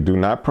concerned, we do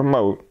not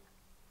promote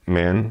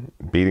men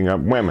beating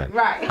up women.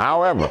 Right.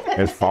 However,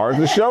 as far as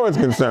the show is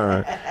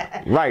concerned,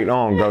 right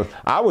on, Ghost.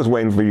 I was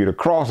waiting for you to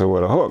cross her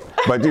with a hook,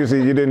 but you see,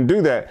 you didn't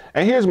do that.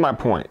 And here's my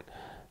point.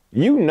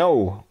 You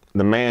know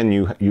the man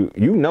you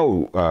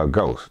know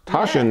Ghost.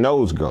 Tasha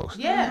knows Ghost.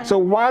 Yeah. So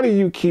why do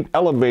you keep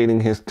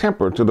elevating his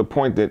temper to the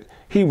point that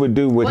he would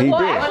do what he Well,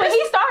 did? actually,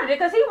 he started it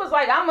because he was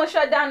like, I'm going to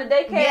shut down the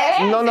daycare.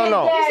 Yeah. and No.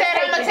 He said,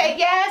 I'm going to take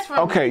your ass from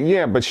Okay,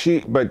 yeah,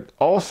 but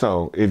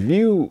also, if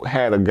you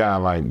had a guy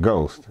like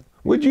Ghost,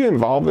 would you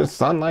involve his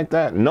son like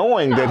that,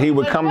 knowing that he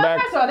would come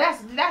back? So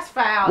that's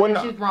foul. Well,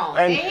 and she's wrong.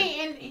 and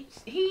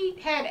he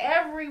had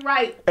every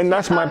right. And to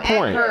that's my come at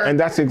point. her. And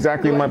that's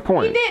exactly my He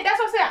point. did. That's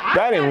what I said. I'm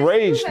That not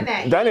enraged-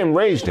 excusing that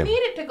enraged him. He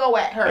needed to go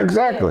at her.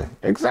 Exactly.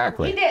 He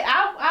Exactly. did.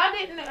 I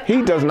didn't. He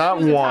I'm does not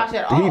excusing want. Tasha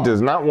at all. He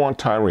does not want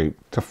Tyreek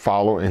to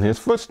follow in his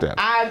footsteps.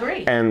 I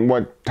agree. And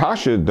what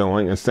Tasha is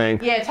doing is saying,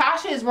 Yeah,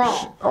 Tasha is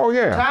wrong. "Oh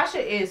yeah."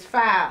 Tasha is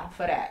foul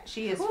for that.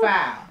 She is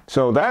foul.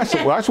 So that's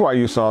why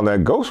you saw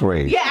that Ghost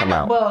rage Yeah, I come know.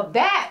 out. Well,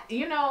 that,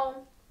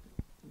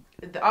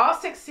 all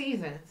 6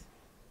 seasons,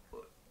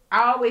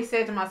 I always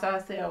said to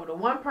myself, I said, the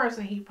one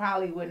person he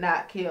probably would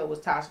not kill was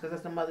Tasha, because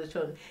that's the mother's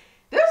children.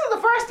 This was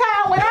the first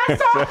time when I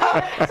saw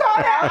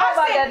that.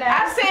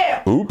 I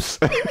said, Oops.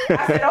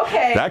 I said,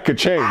 okay. That could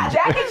change.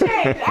 That could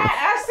change.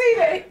 I see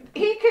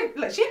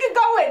that she could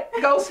go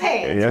in Ghost's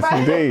hands. Yes,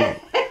 right?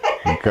 indeed.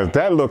 Because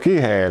that look he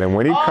had, and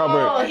when he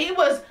covered,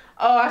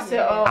 I said,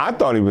 I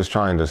thought he was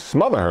trying to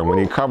smother her when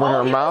he covered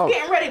her he mouth. was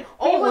getting ready.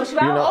 He was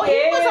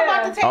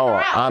about to take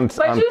her out.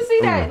 But you see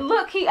that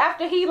look,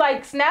 after he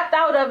like snapped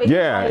out of it.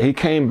 Yeah, like, he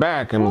came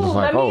back and was Ooh,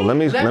 like, let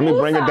me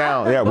bring it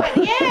down. Yeah, But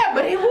he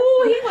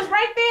was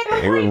right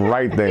there. he was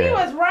right there. He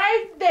was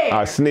right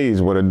there. A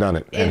sneeze would have done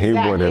it, and he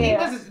would have. He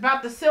was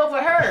about to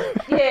silver her.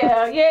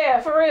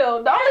 Yeah, for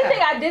real. The only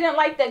thing I didn't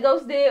like that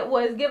Ghost did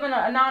was giving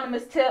an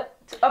anonymous tip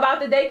about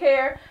the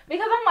daycare,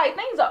 because I'm like,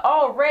 things are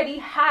already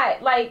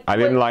hot. Like, I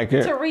didn't like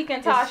it. Tariq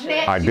and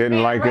Tasha. I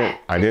didn't like it.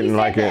 I didn't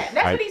like it.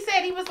 That's what he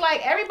said. He was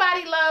like,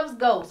 everybody loves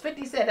Ghost.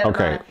 50 said that.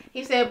 Okay.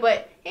 He said,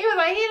 but he was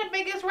like, he's the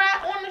biggest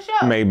rat on the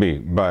show. Maybe,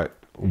 but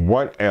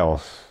what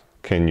else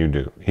can you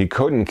do? He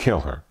couldn't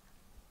kill her.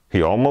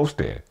 He almost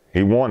did.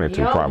 He wanted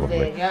to,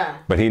 probably.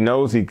 But he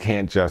knows he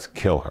can't just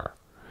kill her.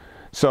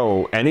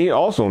 So, and he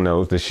also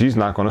knows that she's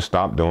not going to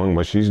stop doing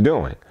what she's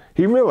doing.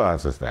 He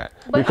realizes that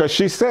because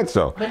she said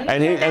so. But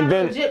and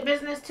then legit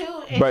business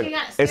too. And but she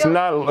got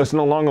it's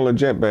no longer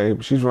legit,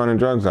 babe. She's running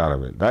drugs out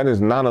of it. That is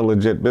not a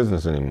legit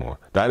business anymore.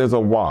 That is a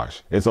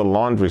wash. It's a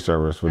laundry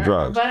service for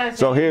drugs. But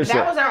so here's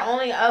that was our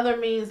only other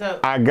means of.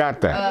 I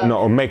got that.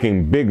 No,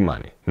 making big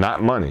money,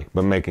 not money,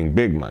 but making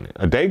big money.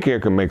 A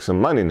daycare can make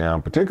some money now,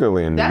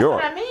 particularly in New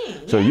York. That's what I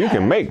mean. So you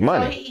can make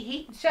money. So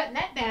he shutting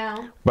that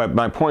down. But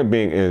my point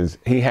being is,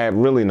 he had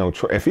really no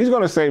choice. If he's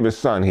going to save his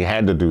son, he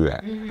had to do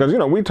that. Because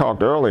we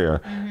talked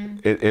earlier.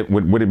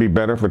 Would it be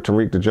better for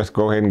Tariq to just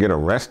go ahead and get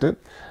arrested?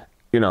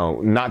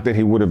 Not that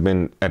he would have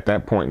been at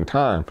that point in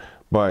time,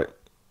 but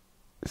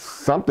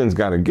something's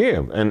got to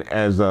give. And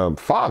as a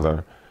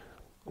father,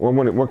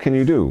 what can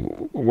you do?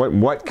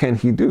 What can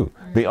he do?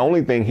 The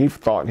only thing he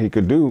thought he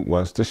could do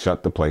was to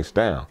shut the place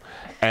down.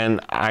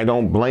 And I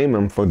don't blame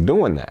him for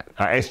doing that.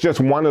 It's just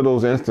one of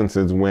those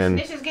instances when...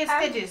 Snitches get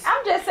stitches.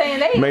 I'm just saying,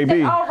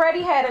 they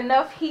already had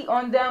enough heat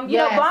on them. You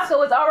know, Blanca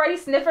was already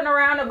sniffing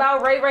around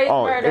about Ray Ray's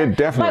murder. It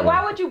definitely...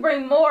 Like, why would you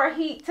bring more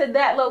heat to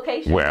that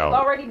location? Well, You've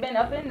already been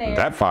up in there.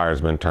 That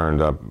fire's been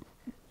turned up.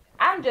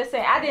 I'm just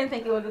saying, I didn't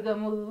think it was a good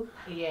move.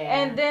 Yeah.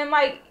 And then,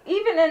 like,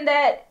 even in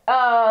that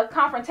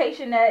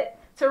confrontation that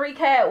Tariq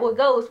had with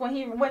Ghost when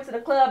he went to the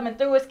club and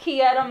threw his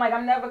key at him, like,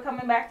 I'm never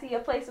coming back to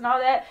your place and all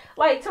that.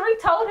 Like, Tariq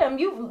told him,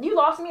 you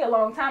lost me a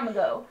long time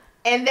ago.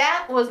 And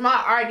that was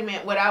my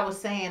argument, what I was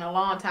saying a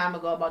long time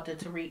ago about the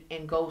Tariq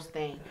and Ghost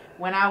thing.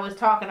 When I was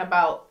talking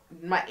about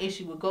my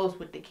issue with Ghost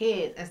with the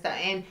kids and stuff.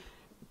 And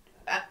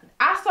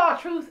I saw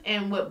truth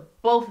in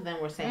what both of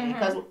them were saying.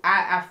 Because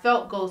I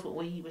felt Ghost with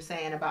what he was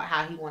saying about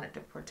how he wanted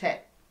to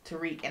protect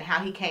Tariq and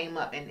how he came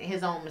up and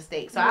his own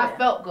mistakes. So I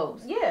felt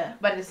Ghost. Yeah.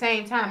 But at the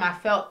same time, I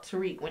felt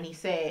Tariq when he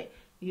said,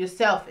 you're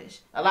selfish.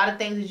 A lot of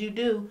things that you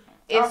do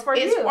are for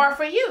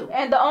you.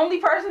 And the only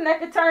person that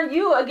could turn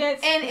you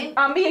against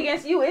me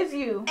against you is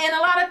you. And a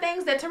lot of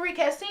things that Tariq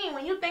has seen,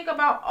 when you think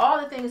about all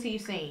the things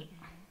he's seen,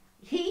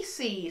 he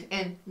sees,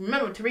 and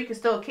remember, Tariq is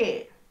still a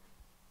kid.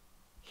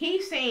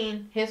 He's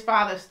seen his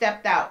father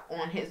stepped out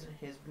on his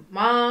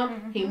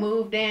mom. He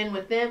moved in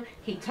with them.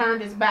 He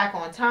turned his back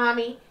on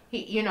Tommy.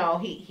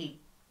 He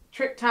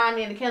tricked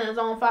Tommy into killing his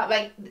own father.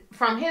 Like,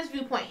 from his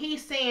viewpoint,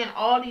 he's seeing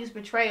all these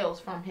betrayals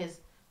from his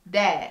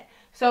dad.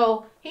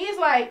 So he's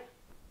like,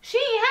 she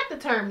ain't have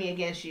to turn me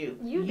against you.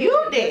 You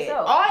did.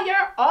 All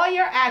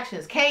your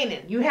actions.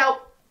 Kanan, you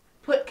helped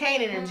put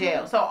Kanan in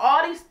jail. So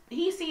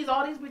he sees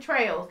all these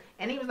betrayals,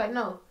 and he was like,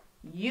 no,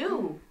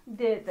 You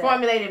did that.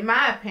 formulated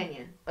my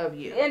opinion of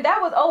you. And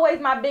that was always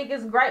my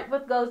biggest gripe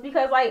with Ghost,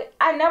 because like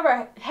I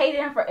never hated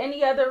him for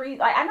any other reason.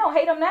 Like I don't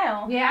hate him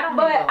now. Yeah, I don't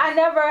But hate Ghost. I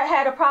never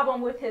had a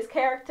problem with his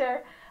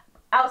character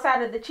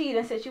outside of the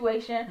cheating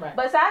situation. Right.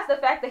 Besides the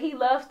fact that he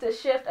loves to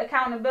shift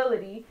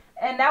accountability,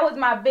 and that was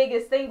my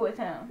biggest thing with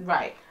him.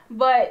 Right.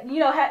 But you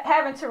know,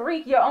 having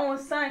Tariq, your own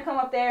son, come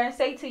up there and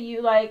say to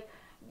you like,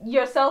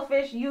 you're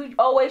selfish, you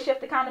always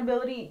shift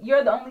accountability,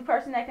 you're the only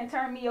person that can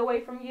turn me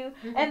away from you.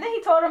 Mm-hmm. And then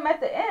he told him at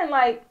the end,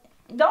 like,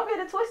 don't get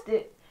it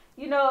twisted.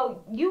 You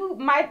know, you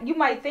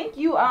might think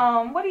you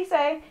what did he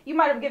say? You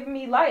might have given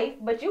me life,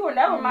 but you were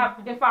never my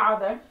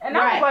father. And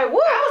I was like, woo!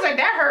 I was like,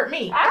 that hurt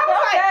me. I was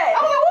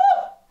like,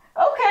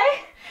 woo!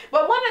 Okay.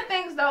 But one of the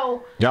things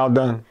though, Y'all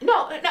done?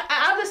 no,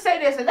 I'll just say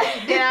this and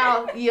then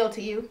I'll yield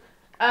to you.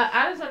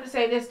 I just want to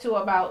say this too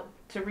about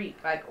Tariq,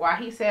 like why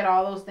he said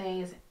all those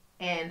things,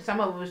 and some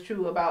of it was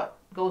true about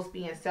Ghost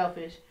being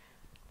selfish.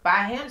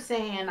 By him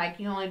saying like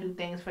you only do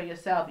things for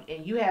yourself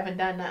and you haven't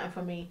done nothing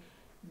for me,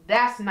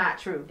 that's not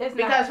true. It's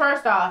because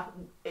first off,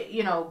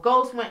 you know,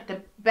 Ghost went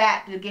to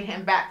bat to get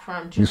him back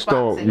from You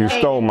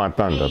stole my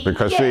thunder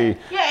because see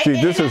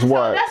this is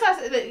what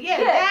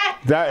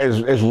that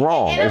is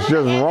wrong. It's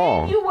just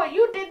wrong.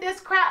 You did this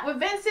crap with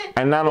Vincent,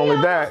 and not only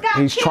that,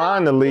 he's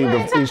trying to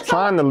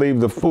leave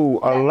the fool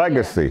a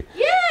legacy.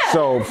 Yeah.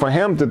 So for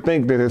him to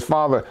think that his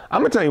father,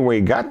 I'm gonna tell you where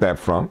he got that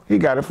from. He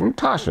got it from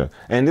Tasha,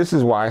 and this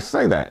is why I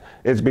say that.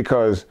 It's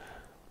because,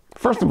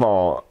 first of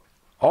all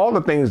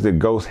the things that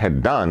Ghost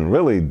had done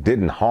really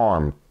didn't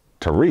harm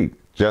Tariq.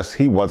 Just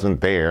he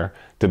wasn't there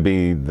to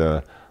be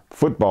the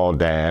football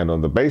dad or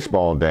the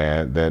baseball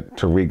dad that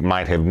Tariq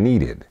might have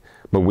needed.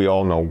 But we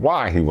all know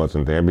why he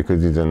wasn't there,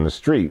 because he's in the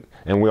street,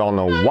 and we all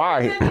know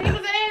why he was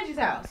at Angie's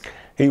house.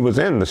 He was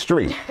in the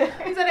street.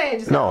 He's at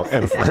Angie's No,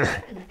 house.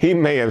 and he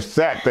may have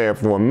sat there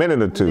for a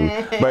minute or two,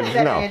 but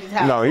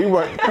no, he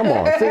wasn't. Come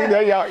on, see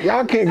that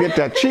y'all can't get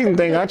that cheating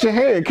thing out your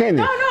head, can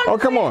you? No, oh,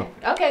 come on.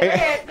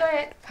 Okay, go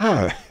ahead.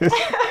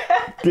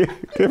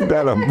 Give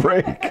that a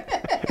break.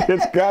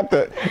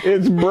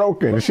 It's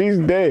broken. She's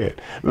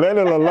dead. Let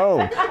it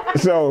alone.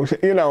 So,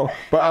 you know,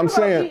 but I'm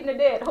saying,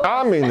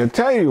 I mean, to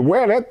tell you,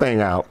 wear that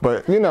thing out.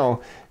 But, you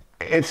know,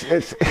 it's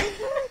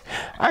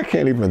I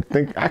can't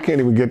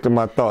even get to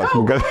my thoughts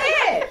No, because. go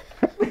ahead.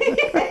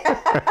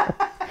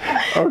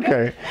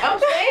 Okay. I'm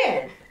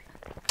saying.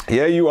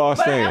 Yeah, you are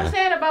saying. But I'm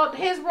saying about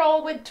his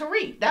role with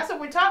Tariq. That's what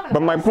we're talking about.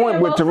 But my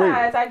point with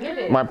Tariq, I get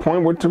it. my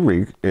point with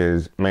Tariq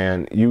is,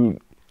 man, you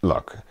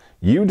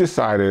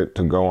decided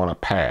to go on a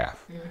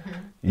path. Mm-hmm.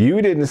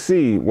 You didn't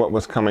see what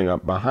was coming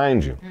up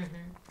behind you.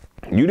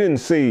 Mm-hmm. You didn't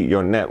see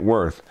your net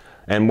worth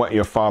and what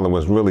your father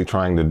was really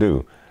trying to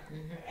do.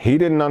 Mm-hmm. He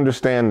didn't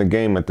understand the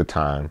game at the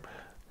time.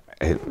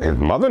 His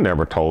mother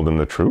never told him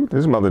the truth.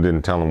 His mother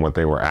didn't tell him what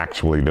they were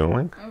actually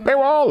doing. Mm-hmm. They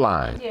were all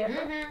lying. Yeah.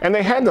 Mm-hmm. And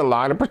they had to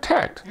lie to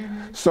protect.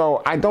 Mm-hmm.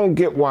 So I don't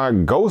get why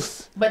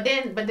Ghost... But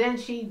then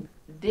she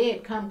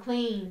did come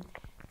clean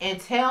and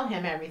tell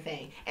him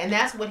everything. And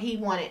that's what he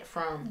wanted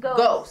from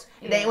Ghost.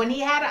 Yeah. When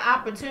he had an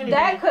opportunity...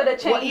 That could have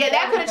changed.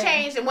 That could have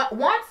changed. And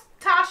once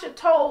Tasha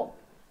told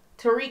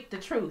Tariq the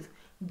truth,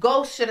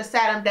 Ghost should have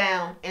sat him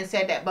down and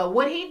said that. But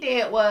what he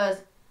did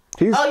was...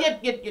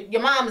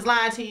 your mom is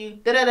lying to you.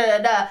 Da da da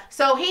da.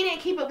 So he didn't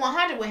keep it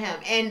 100 with him.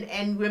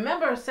 And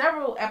remember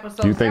several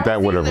episodes. Do you think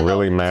that would have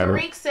really mattered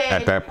Tariq said,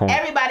 at that point?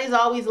 Everybody's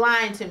always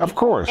lying to me. Of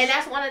course. And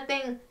that's one of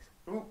the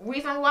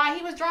reasons why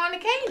he was drawn to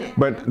Kanan.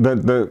 But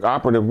the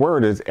operative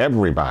word is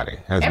everybody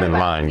has been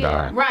lying to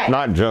her. Right.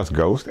 Not just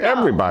Ghost.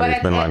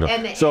 Everybody's been lying to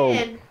her. So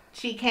end,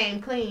 she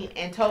came clean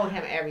and told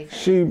him everything.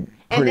 She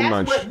pretty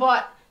much.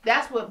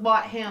 That's what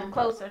brought him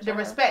closer. The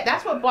respect.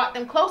 That's what brought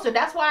them closer.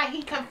 That's why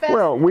he confessed.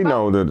 Well, we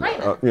know that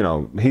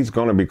he's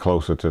going to be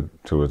closer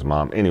to his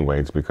mom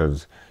anyways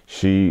because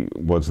she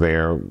was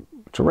there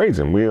to raise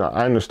him.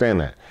 I understand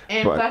that.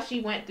 And plus,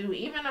 she went through.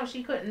 Even though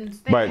she couldn't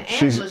stand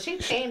Angela, she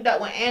teamed up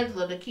with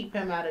Angela to keep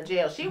him out of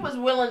jail. She was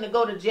willing to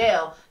go to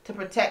jail to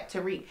protect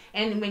Tariq.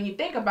 And when you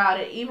think about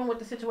it, even with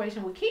the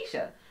situation with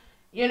Keisha,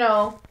 you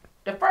know,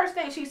 the first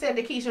thing she said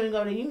to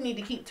Keisha, you need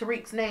to keep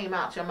Tariq's name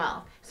out your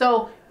mouth.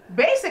 So.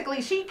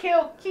 Basically, she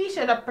killed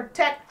Keisha to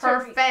protect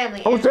her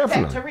family and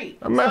protect Tariq.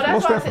 So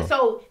that's why I said.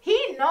 So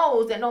he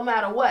knows that no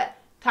matter what,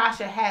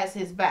 Tasha has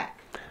his back.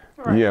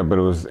 Right. Yeah, but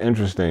it was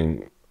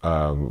interesting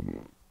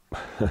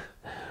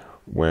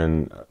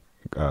when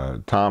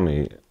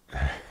Tommy.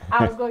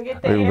 I was gonna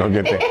get there.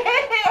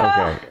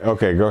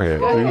 Okay, go ahead.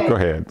 Go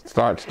ahead.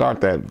 Start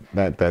that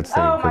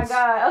scene. Oh my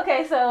God.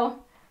 Okay, so.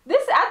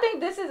 I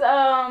think this is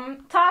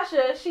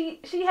Tasha.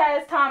 She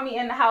has Tommy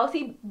in the house.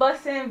 He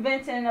busts in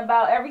venting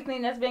about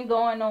everything that's been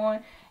going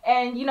on,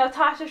 and you know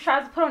Tasha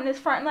tries to put on this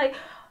front like,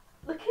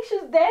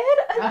 Lakeisha's dead.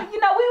 You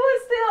know we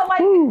was still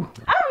like,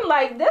 I'm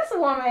like this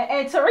woman,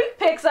 and Tariq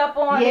picks up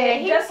on it. Yeah,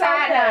 he just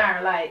side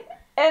her like,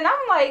 and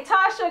I'm like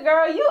Tasha,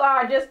 girl, you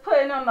are just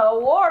putting on the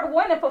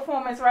award-winning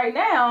performance right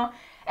now,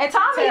 and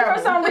Tommy for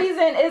some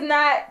reason is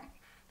not.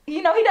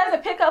 You know, he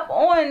doesn't pick up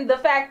on the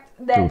fact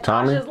that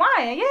Tasha's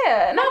lying.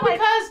 Yeah. No,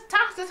 because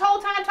this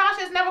whole time,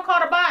 Tasha's never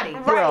caught a body.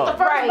 Right. This is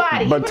the first body.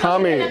 body. But even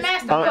Tommy, though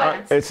she's in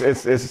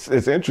the master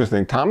it's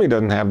interesting. Tommy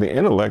doesn't have the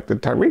intellect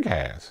that Tariq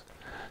has.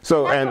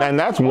 So and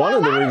that's one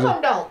of the reasons. A lot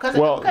of them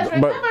don't, because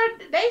remember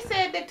they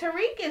said that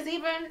Tariq is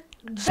even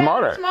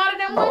smarter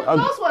than what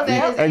Ghost was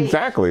at his age.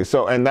 Exactly.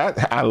 So and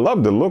that I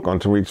love the look on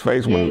Tariq's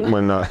face when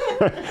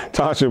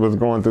Tasha was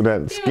going through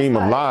that scheme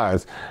of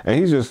lies, and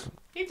he's just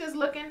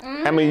looking.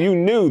 I mean, you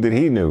knew that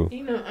he knew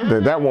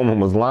that woman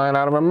was lying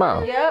out of her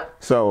mouth. Yep.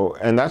 So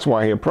and that's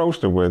why he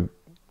approached her with,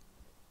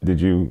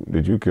 "Did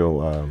you kill?"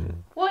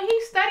 Well,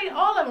 he studied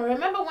all of them.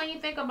 Remember when you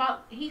think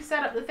about he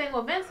set up the thing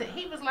with Vincent,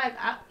 he was like,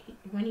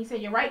 when he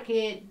said, "You're right,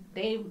 kid.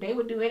 They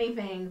would do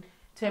anything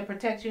to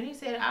protect you." And he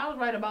said, "I was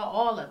right about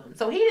all of them."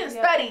 So he didn't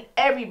study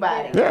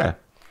everybody. Yeah.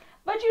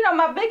 But you know,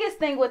 my biggest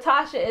thing with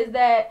Tasha is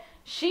that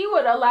she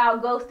would allow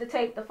Ghost to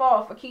take the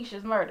fall for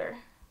Keisha's murder,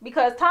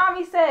 because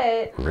Tommy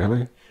said,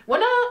 "Really?" Well,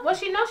 no. Well,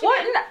 she knows she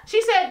didn't.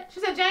 She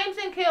said James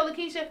didn't kill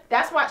Keisha.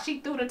 That's why she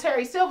threw the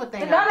Terry Silver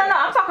thing. No.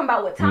 I'm talking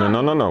about with Tommy.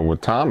 No.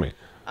 With Tommy.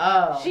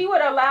 Oh. She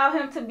would allow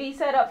him to be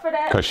set up for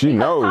that. Because she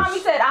knows. Tommy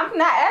said, "I'm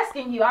not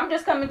asking you. I'm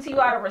just coming to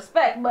you out of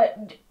respect,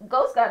 but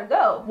Ghost got to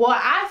go." Well,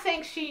 I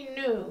think she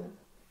knew.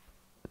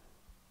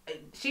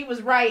 She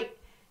was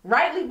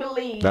rightly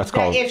believed that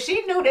if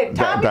she knew that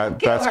Tommy would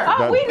kill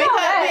her. We know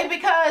that.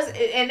 Because,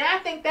 and I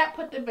think that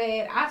put to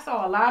bed, I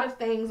saw a lot of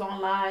things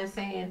online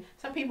saying,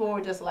 some people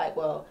were just like,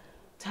 well,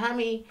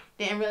 Tommy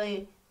didn't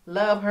really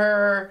love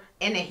her,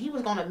 and that he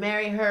was going to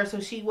marry her so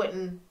she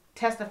wouldn't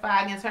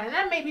testify against her. And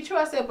that may be true.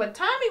 I said, but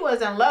Tommy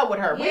was in love with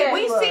her. Yeah,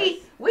 we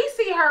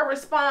see her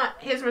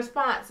his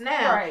response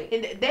now. Right.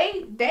 And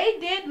they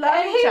did love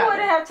and each he other.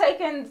 wouldn't have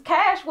taken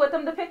Cash with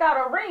him to pick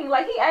out a ring.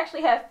 Like, he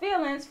actually had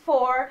feelings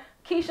for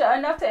Keisha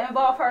enough to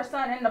involve her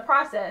son in the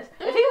process.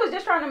 If he was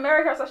just trying to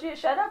marry her so she'd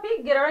shut up, he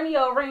could get her any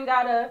old ring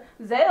out of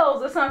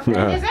Zales or something.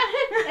 Yeah.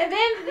 And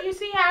then you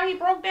see how he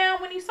broke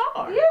down when he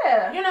saw her.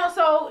 Yeah. You know,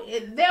 so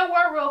there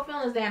were real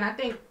feelings there, and I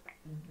think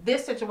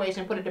this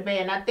situation put it to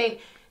bed. And I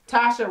think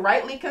Tasha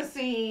rightly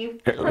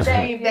conceived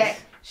that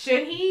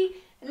should he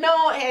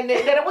know and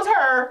that it was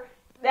her,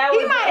 he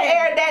might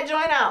have aired that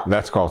joint out.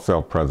 That's called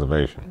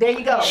self-preservation. There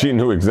you go. She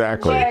knew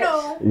exactly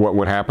what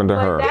would happen to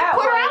her. Put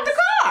her out the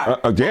car.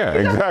 Yeah,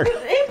 exactly.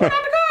 He put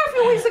out the car a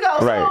few weeks ago.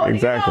 Right, so,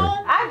 exactly. You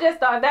know, I just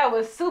thought that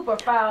was super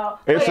foul.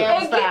 It's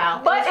It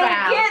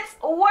gets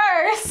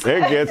worse.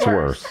 It gets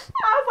worse.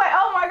 I was like,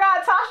 oh my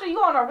God, Tasha,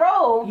 you on a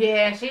roll.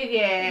 Yeah,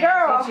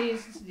 Girl.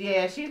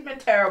 She's been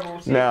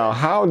terrible. Now,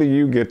 how do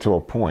you get to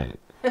a point?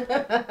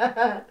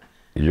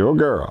 Your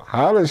girl,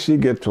 how does she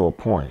get to a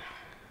point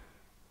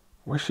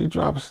where she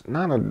drops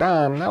not a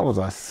dime, that was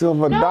a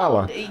silver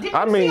dollar? Did you see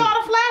all the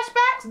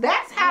flashbacks?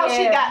 That's how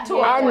she got to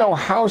it. I know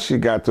how she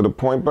got to the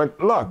point, but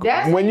look,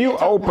 when you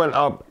open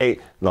up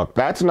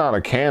that's not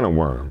a can of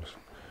worms.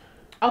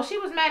 Oh, she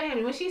was mad at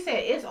him when she said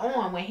it's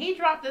on. When he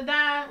dropped the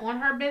dime on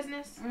her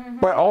business. Mm-hmm.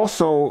 But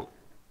also,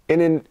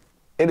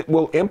 it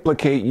will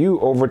implicate you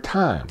over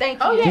time. Thank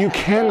you. Oh, yeah. You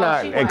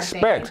cannot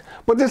expect.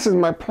 But this is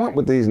my point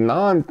with these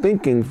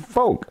non-thinking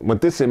folk, with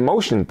this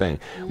emotion thing.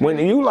 Mm-hmm. When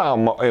you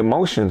allow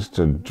emotions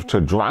to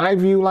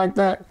drive you like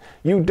that,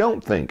 you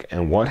don't think.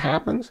 And what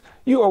happens?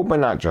 You open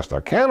not just a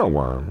can of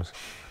worms,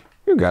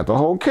 you got the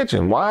whole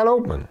kitchen wide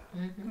open.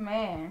 Mm-hmm.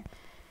 Man.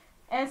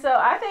 And so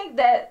I think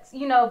that,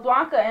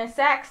 Blanca and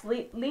Sax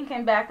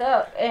linking back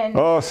up. And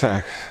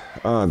Sax.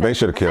 They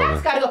should have killed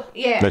him. Gotta go.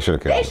 Yeah. They should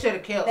have killed him. They should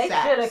have killed Sax.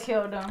 They should have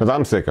killed him. Because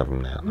I'm sick of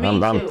him now.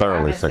 I'm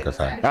thoroughly sick of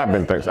Sax. I've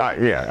been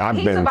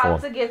He's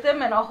about to get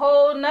them in a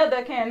whole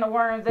nother can of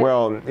worms.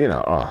 Well,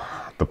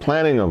 the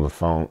planting of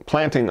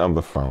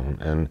the phone,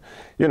 and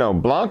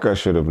Blanca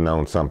should have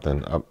known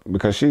something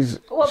because she's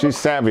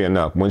savvy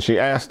enough. When she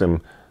asked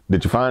him,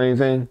 "Did you find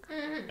anything?"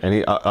 Mm-hmm. And he,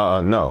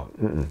 no.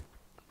 Mm-mm.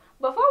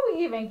 Before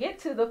we even get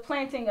to the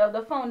planting of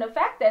the phone, the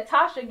fact that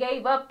Tasha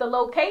gave up the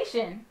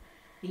location.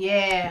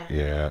 Yeah.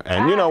 Yeah,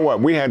 and you know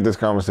what? We had this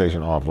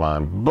conversation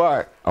offline,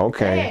 but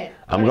okay,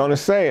 I'm going to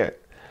say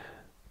it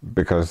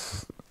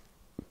because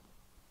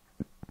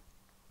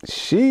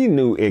she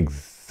knew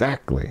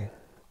exactly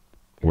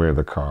where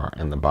the car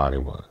and the body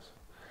was.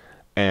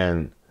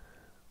 And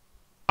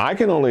I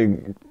can only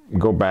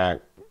go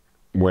back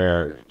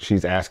where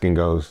she's asking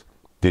goes,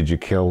 did you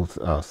kill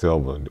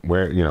Silver?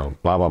 Where,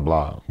 blah, blah,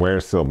 blah.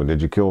 Where's Silver?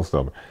 Did you kill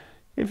Silver?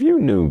 If you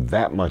knew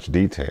that much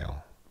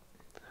detail.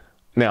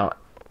 Now,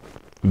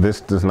 this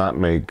does not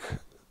make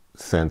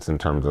sense in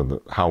terms of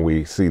how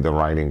we see the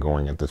writing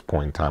going at this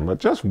point in time. But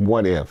just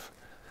what if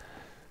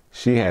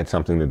she had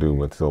something to do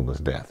with Silver's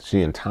death?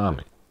 She and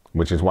Tommy,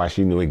 which is why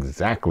she knew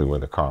exactly where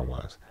the car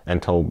was and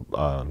told,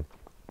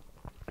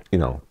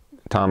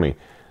 Tommy,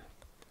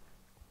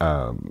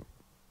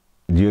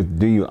 do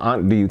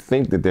you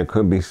think that there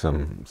could be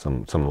some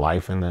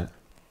life in that?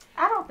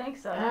 I don't think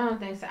so. I don't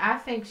think so. I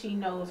think she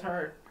knows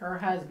her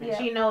husband. Yeah.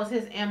 She knows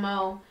his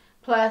MO.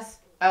 Plus,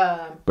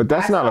 but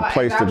that's not a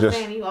place to just. I was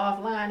saying to you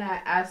offline.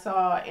 I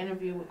saw an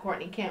interview with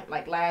Courtney Kemp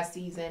like last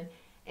season,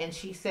 and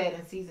she said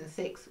in season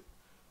 6,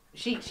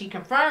 she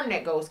confirmed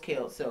that Ghost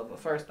killed Silver.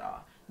 First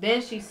off,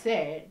 then she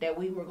said that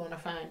we were going to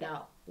find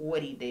out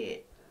what he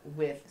did.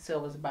 with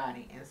Silver's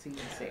body in season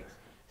 6.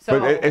 So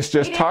But it's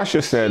just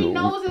Tasha said. she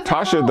knows it's a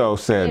Tasha code. though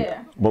said,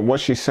 Yeah. but what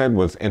she said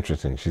was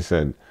interesting. She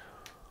said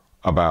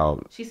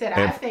about She said,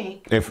 I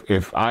think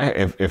if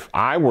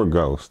I were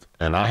Ghost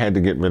and I had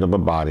to get rid of a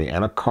body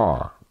and a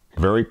car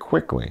very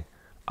quickly,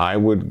 I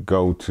would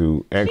go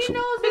to X. she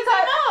knows Because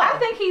I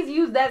think he's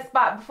used that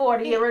spot before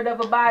to get rid of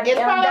a body, It's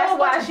and probably that's a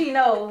why bunch she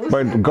knows.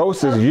 But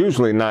Ghost is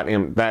usually not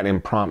that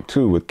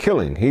impromptu with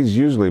killing. He's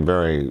usually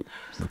very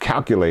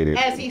calculated.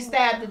 as he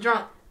stabbed the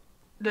drunk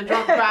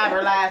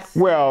driver last.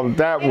 Well,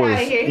 that Get was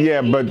outta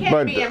here. He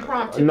can't be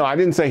impromptu. no, I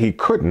didn't say he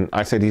couldn't.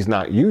 I said he's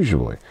not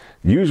usually.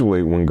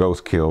 Usually, when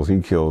Ghost kills,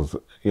 he kills.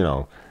 He's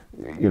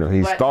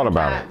but thought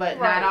about sometime- it. But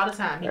Right. not all the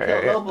time. He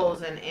killed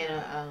Lobos in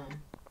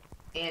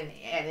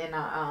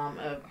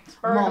a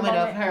moment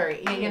of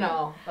hurry,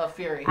 of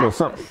fury. Well, I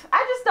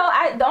just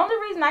don't. The only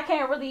reason I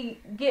can't really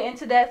get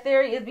into that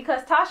theory is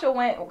because Tasha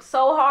went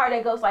so hard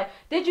at Ghost. Like,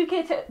 did you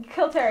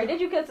kill Terry?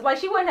 Did you kill? Like,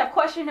 she wouldn't have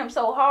questioned him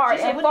so hard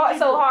She said, and "What fought did you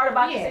so do?" hard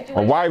about the Yeah.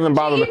 situation. Or why even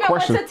bother She to even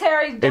question? went to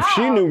Terry's If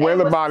she dog knew where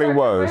and the was body searching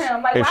for was,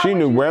 him. Like, if why she would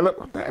knew you- where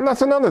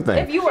that's another thing.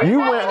 If you were you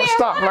probably went there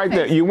stop on right there.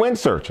 purpose. You went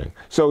searching.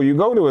 So you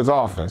go to his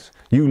office.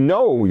 You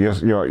know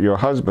your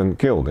husband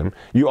killed him.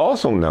 You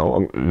also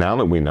know, now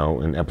that we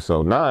know in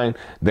episode 9,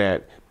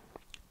 that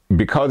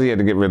because he had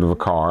to get rid of a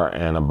car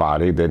and a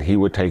body, that he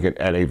would take it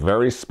at a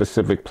very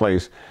specific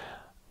place.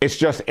 It's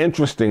just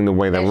interesting the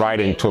way the That she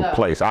writing didn't took know.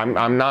 place.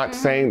 I'm not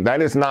saying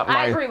that is not I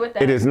my. agree with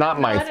that. It is not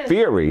No, my it is.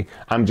 theory.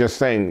 I'm just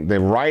saying the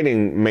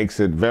writing makes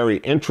it very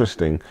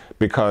interesting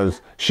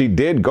because she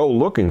did go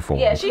looking for him.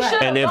 Yeah, she should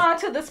have And if- gone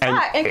to the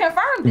spot and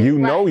confirmed it. You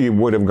know you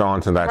would have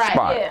gone to that Right,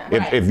 spot.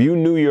 yeah. If you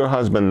knew your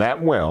husband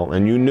that well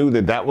and you knew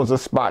that that was a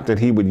spot that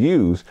he would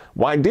use,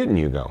 why didn't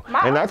you go?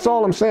 And that's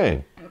all I'm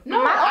saying.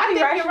 No, My I only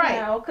think you're right.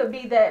 rationale could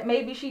be that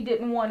maybe she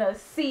didn't want to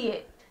see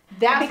it.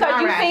 That's Because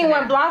my you seen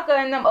when rationale. Blanca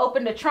and them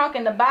opened the trunk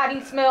and the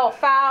body smelled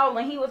foul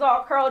and he was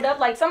all curled up.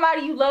 Like,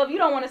 somebody you love, you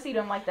don't want to see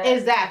them like that.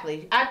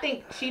 Exactly. I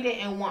think she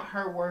didn't want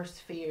her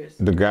worst fears.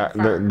 The guy,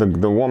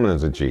 confirmed. the woman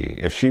is a G.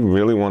 If she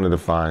really wanted to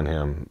find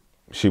him,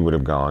 she would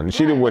have gone.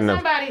 She Right, wouldn't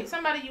have.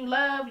 somebody you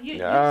love, you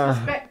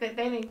suspect that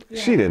they didn't.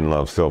 She didn't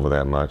love Silver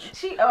that much.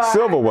 Silver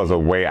Silver was a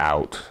way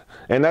out,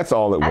 and that's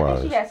all it I was.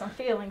 think she had some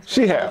feelings.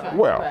 She had, Right,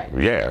 well, right.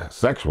 yeah,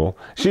 sexual.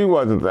 She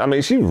wasn't, I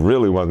mean, she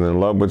really wasn't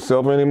in love with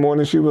Silver any more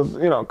than she was,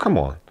 come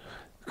on.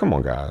 Come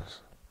on,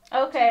 guys.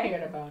 Okay.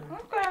 cared about him.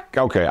 Okay.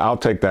 Okay, I'll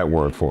take that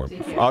word for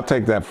it. I'll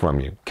take that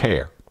from you.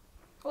 Care.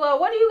 Well,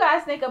 what do you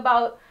guys think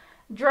about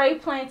Dre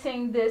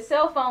planting the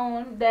cell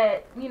phone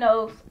that,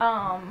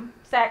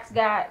 Sax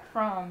got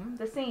from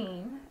the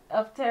scene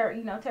of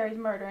Terry's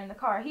murder in the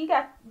car? He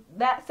got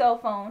that cell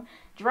phone.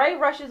 Dre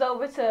rushes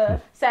over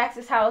to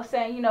Sax's house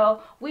saying,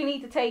 we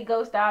need to take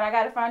Ghost out. I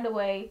got to find a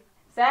way.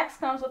 Sax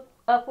comes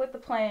up with the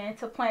plan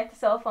to plant the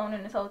cell phone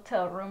in his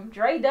hotel room.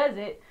 Dre does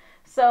it.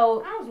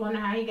 So I was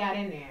wondering how he got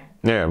in there.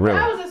 Yeah, really.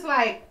 I was just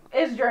like,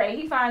 it's Dre.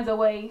 He finds a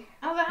way.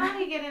 I was like, how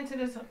did he get into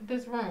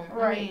this room?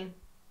 Right. I mean,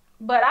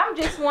 But I'm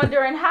just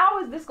wondering,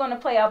 how is this going to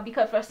play out?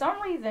 Because for some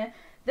reason,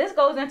 this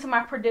goes into my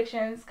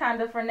predictions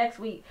kind of for next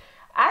week.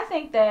 I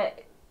think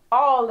that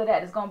all of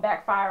that is going to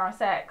backfire on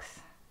Sax.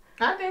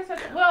 I think so.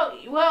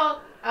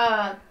 Well,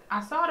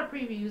 I saw the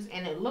previews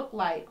and it looked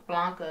like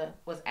Blanca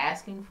was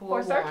asking for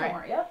a search warrant.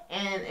 warrant, yep.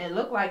 And it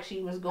looked like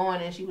she was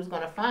going and she was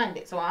going to find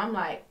it. So I'm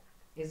like,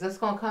 is this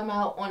going to come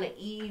out on the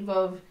eve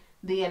of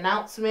the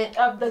announcement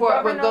Of the for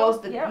governor?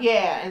 Ghost? Yep.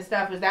 Yeah, and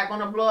stuff. Is that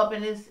going to blow up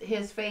in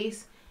his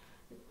face?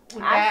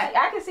 With I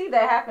that? can see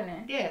that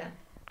happening. Yeah.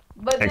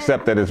 But then,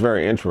 Except that it's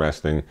very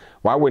interesting.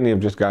 Why wouldn't he have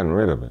just gotten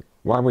rid of it?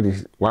 Why would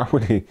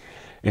he?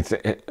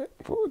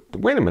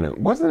 Wait a minute.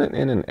 Wasn't it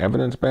in an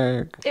evidence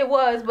bag? it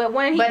was, but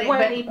when he But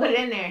he put it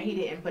in there. He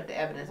didn't put the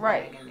evidence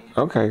Right. bag in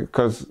there. Okay,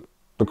 because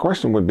the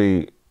question would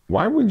be,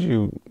 why would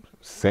you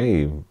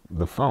save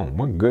the phone?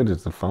 What good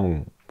is the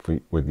phone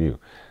with you?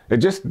 It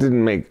just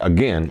didn't make,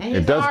 again, And it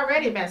he's does.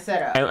 already been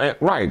set up. And,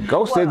 right,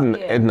 Ghost Well, isn't,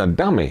 yeah. isn't a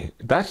dummy.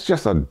 That's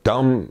just a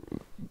dumb,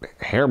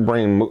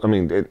 harebrained move. I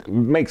mean, it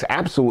makes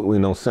absolutely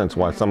no sense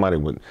why somebody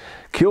would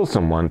kill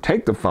someone,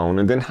 take the phone,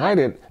 and then hide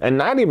it, and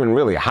not even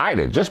really hide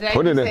it. Just They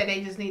put it said in.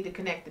 they just need to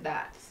connect the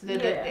dots. And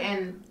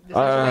the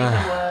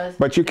situation was.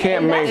 But you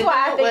can't and make. that's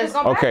why I think it's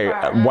going to Okay,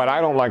 backfire. what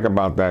I don't like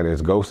about that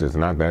is Ghost is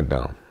not that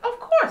dumb. Of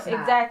course not.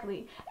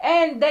 Exactly.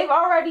 And they've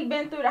already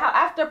been through the house.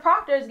 After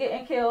Proctor's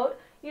getting killed,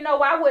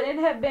 why wouldn't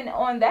it have been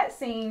on that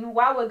scene?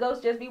 Why would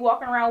Ghost just be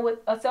walking around with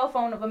a cell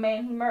phone of a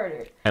man he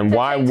murdered? And to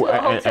why? take to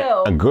a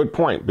hotel? A good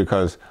point,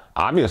 because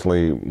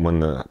obviously when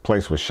the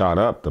place was shot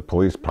up, the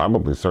police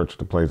probably searched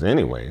the place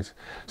anyways.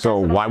 So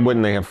why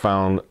wouldn't they have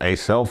found a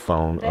cell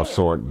phone of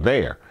sort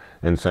there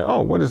and say,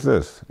 "Oh, what is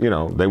this?"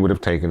 They would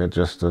have taken it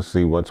just to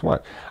see what's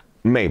what.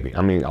 Maybe.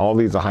 I mean, all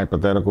these are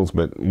hypotheticals,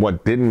 but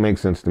what didn't make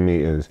sense to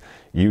me is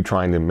you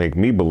trying to make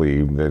me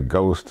believe that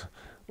Ghost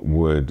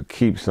would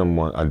keep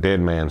a dead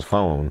man's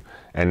phone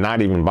and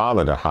not even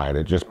bother to hide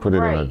it, just put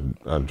it in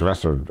a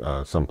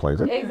dresser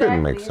someplace. It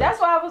didn't make sense. That's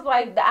why I was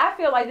like, I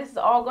feel like this is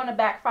all going to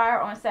backfire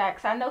on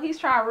Sax. I know he's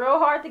trying real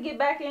hard to get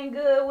back in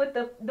good with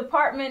the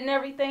department and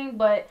everything,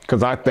 but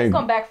I think it's going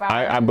to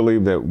backfire. I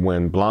believe that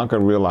when Blanca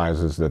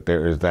realizes that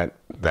there is that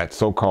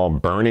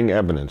so-called burning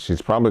evidence,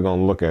 she's probably going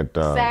to look at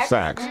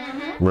Sax.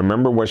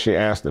 Remember what she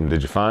asked him,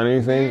 did you find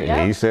anything?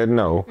 And he said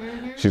no.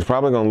 She's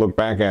probably going to look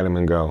back at him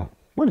and go,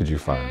 what did you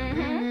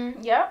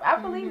find? Yep, I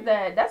believe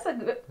that. That's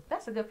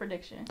a good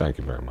prediction. Thank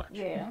you very much.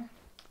 Yeah.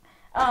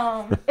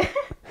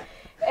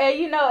 And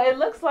you know, it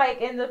looks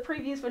like in the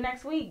previews for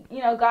next week, you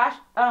know,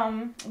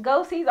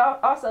 Ghost, he's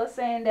also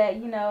saying that,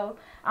 you know,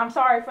 I'm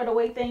sorry for the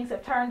way things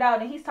have turned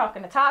out, and he's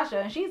talking to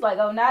Tasha, and she's like,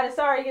 oh, not as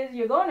sorry as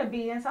you're going to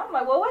be. And so I'm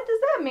like, well, what does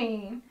that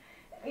mean?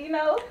 You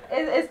know,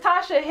 is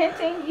Tasha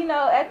hinting, you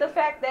know, at the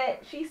fact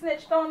that she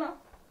snitched on him?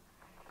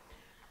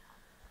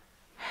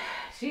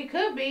 She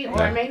could be,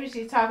 or maybe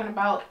she's talking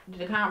about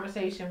the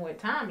conversation with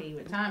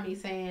Tommy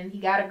saying he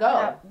gotta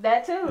go.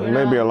 That too. Well,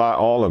 maybe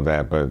all of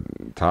that, but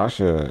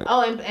Tasha.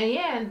 Oh,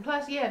 and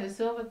plus, the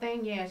silver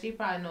thing. Yeah, she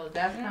probably knows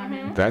that's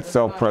coming. That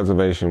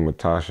self-preservation with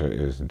Tasha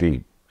is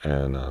deep,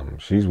 and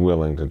she's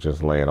willing to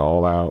just lay it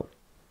all out.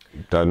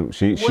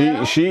 She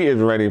is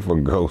ready for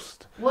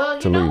Ghost.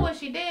 Well, you know what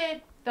she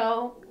did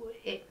though.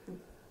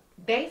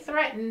 They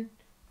threatened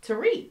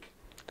Tariq.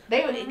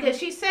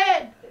 Because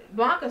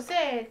Blanca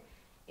said,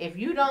 if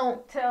you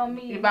don't tell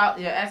me about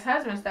your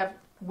ex-husband stuff,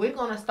 we're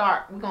gonna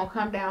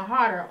come down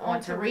harder on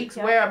Tariq's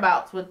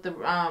whereabouts with the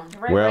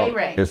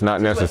Ray. It's not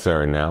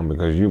necessary now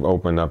because you've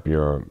opened up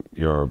your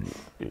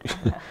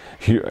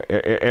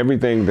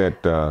everything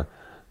that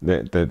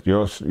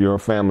your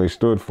family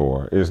stood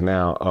for is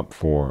now up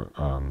for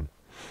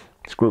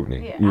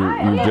scrutiny.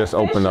 You just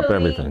opened up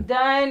everything.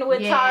 Done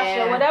with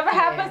Tasha. Whatever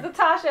happens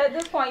to Tasha at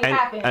this point,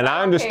 happens. And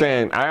I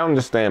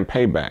understand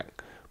payback,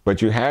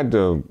 but you had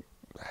to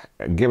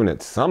given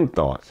it some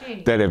thought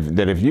that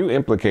if you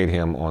implicate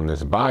him on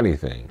this body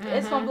thing,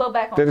 it's gonna blow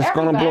back on that it's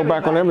gonna blow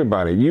back on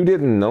everybody. You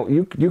didn't know,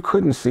 you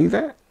couldn't see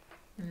that.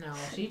 No,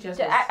 she just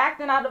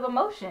acting out of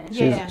emotion.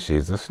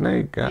 She's a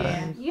snake, guys.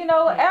 Yeah. You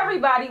know,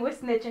 everybody was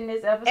snitching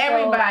this episode.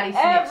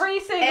 Every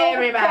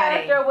single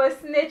character was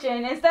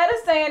snitching. Instead of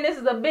saying this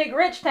is a big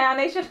rich town,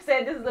 they should have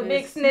said this is a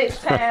big snitch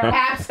town.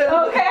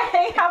 Absolutely.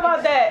 Okay, how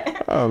about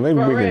that? Oh,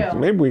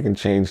 maybe we can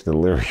change the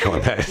lyric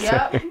on that.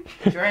 Yep.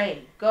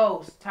 Drake,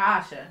 Ghost,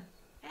 Tasha.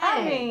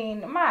 I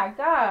mean, my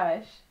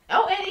gosh.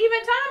 Oh, and even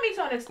Tommy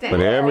to an extent. But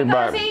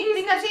everybody,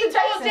 because he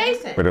told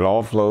Jason. But it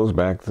all flows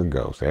back to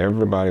Ghost.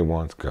 Everybody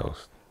wants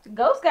Ghost.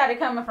 Ghost got it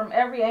coming from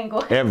every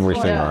angle. Every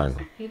single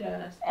angle. He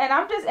does. And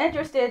I'm just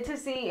interested to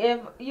see if,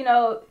 you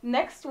know,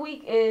 next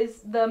week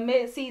is the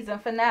mid-season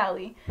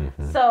finale.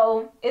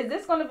 So is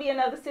this going to be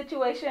another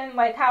situation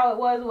like how it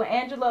was when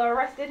Angela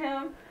arrested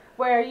him,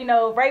 where, you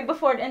know, right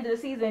before the end of the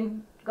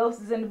season,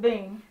 Ghost is in the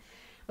Bing?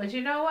 But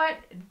you know what?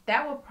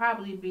 That would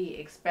probably be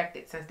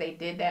expected since they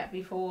did that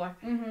before.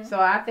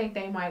 So I think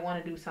they might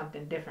want to do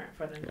something different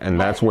for them.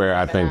 And that's where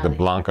I think the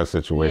Blanca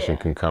situation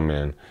can come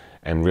in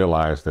and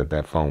realize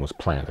that phone was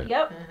planted.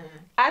 Yep.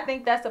 I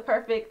think that's a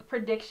perfect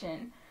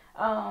prediction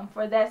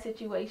for that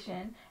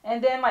situation.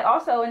 And then, like,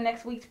 also in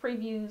next week's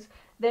previews,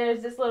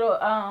 there's this little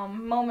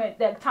moment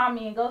that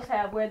Tommy and Ghost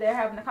have where they're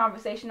having a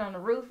conversation on the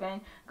roof,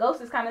 and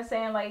Ghost is kind of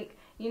saying, like,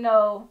 you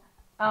know,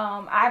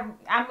 I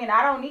mean,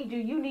 I don't need you,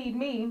 you need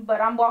me,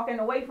 but I'm walking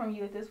away from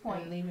you at this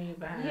point. I'm leaving you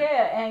behind.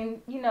 Yeah, and,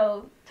 you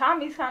know,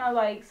 Tommy's kind of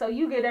like, so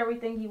you get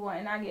everything you want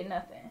and I get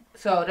nothing.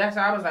 So that's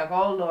why I was like,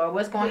 oh, Lord,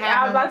 what's going to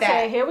happen I was about to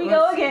say, here we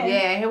go again.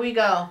 Yeah, here we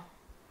go.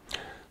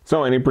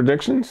 So any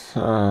predictions?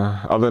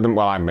 Other than,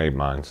 well, I made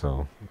mine,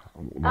 so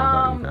what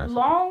about you guys?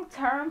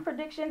 Long-term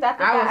predictions? I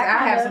think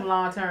I have some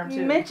long-term,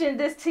 too. Mentioned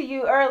this to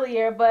you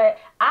earlier, but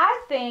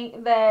I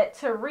think that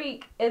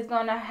Tariq is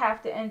going to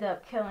have to end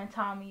up killing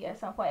Tommy at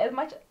some point. As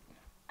much,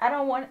 I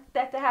don't want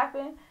that to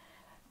happen,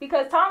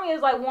 because Tommy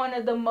is like one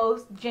of the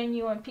most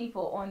genuine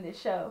people on this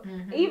show.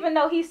 Even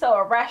though he's so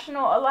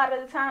irrational a lot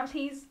of the times,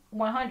 he's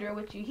 100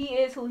 with you. He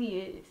is who he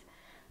is.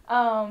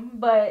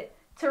 But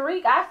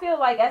Tariq, I feel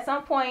like at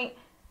some point,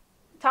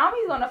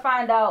 Tommy's going to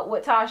find out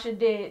what Tasha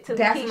did to Keisha.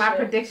 That's my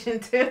prediction,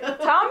 too.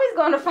 Tommy's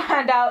going to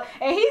find out,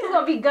 and he's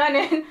going to be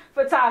gunning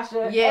for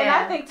Tasha. Yeah. And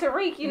I think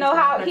Tariq, you know,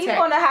 how he's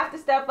going to have to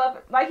step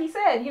up. Like he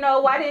said, you know,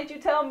 why didn't you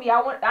tell me?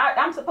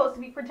 I'm supposed to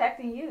be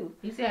protecting you.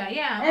 He said,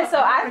 yeah. And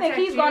so I think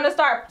he's going to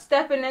start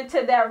stepping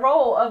into that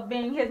role of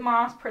being his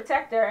mom's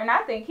protector, and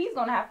I think he's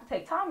going to have to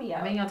take Tommy out.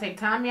 I think he'll take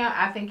Tommy out.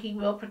 I think he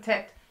will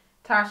protect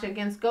Tasha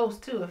against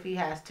Ghost too if he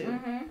has to.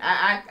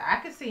 I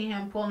could see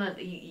him pulling.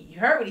 You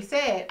heard what he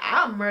said.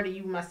 I'll murder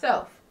you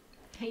myself.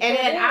 And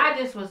then I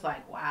just was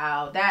like,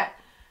 wow, that.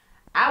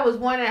 I was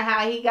wondering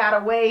how he got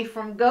away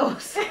from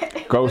Ghost.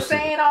 Ghost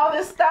saying all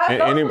this stuff.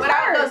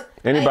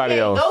 Anybody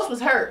else? Ghost was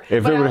hurt.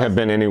 If it would have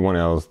been anyone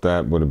else,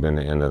 that would have been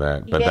the end of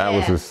that. But that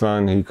was his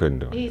son. He couldn't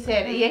do it. He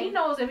said, he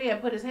knows if he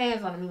had put his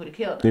hands on him, he would have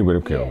killed him. He would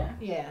have killed him.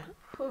 Yeah.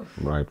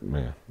 Right,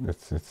 man.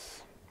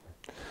 It's.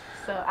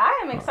 So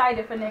I am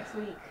excited for next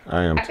week.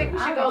 I am I think too.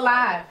 we should go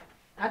live.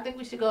 I think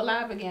we should go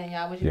live again,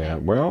 y'all. What you Yeah,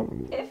 think? well,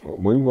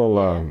 we will.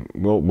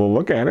 We'll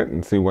look at it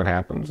and see what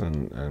happens,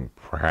 and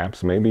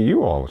perhaps maybe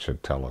you all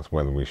should tell us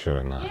whether we should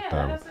or not. Yeah,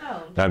 let us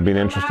know. That'd be an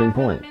Go interesting live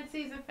for the point.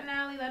 Mid-season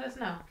finale. Let us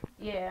know.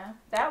 Yeah,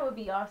 that would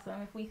be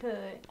awesome if we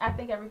could. I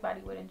think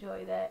everybody would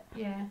enjoy that.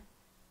 Yeah.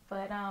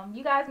 But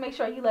you guys make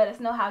sure you let us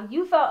know how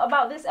you felt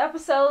about this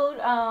episode.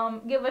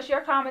 Give us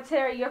your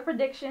commentary, your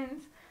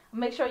predictions.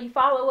 Make sure you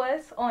follow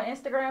us on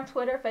Instagram,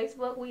 Twitter,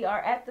 Facebook. We are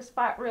at The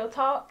Spot Real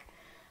Talk.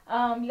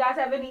 You guys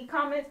have any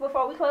comments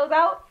before we close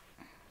out?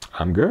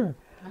 I'm good.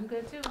 I'm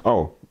good too.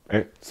 Oh,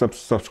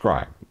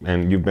 subscribe.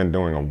 And you've been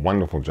doing a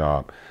wonderful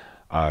job.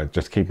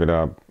 Just keep it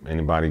up.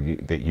 Anybody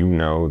that you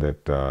know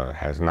that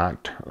has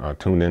not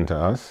tuned into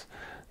us,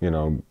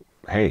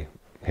 hey,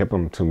 hip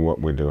them to what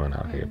we're doing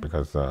out here,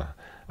 because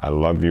I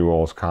love you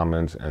all's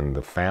comments, and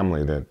the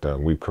family that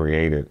we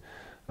created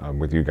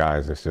with you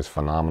guys is just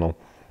phenomenal.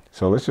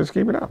 So let's just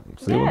keep it up.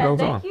 See what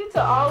goes on. Thank you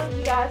to all of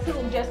you guys who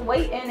just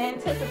wait in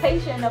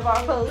anticipation of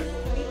our posts.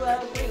 We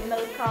love reading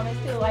those comments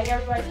too. Like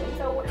everybody says,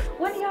 so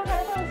when do y'all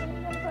gonna post? When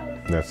you gonna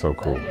post? That's so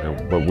cool. yeah,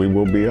 But we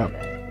will be up.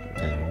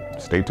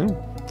 And stay tuned.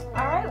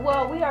 All right.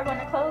 Well, we are going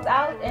to close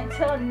out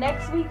until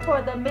next week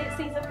for the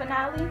mid-season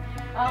finale.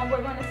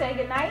 We're going to say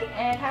goodnight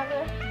and have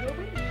a good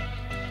week.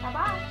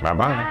 Bye-bye. Bye-bye.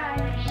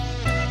 Bye.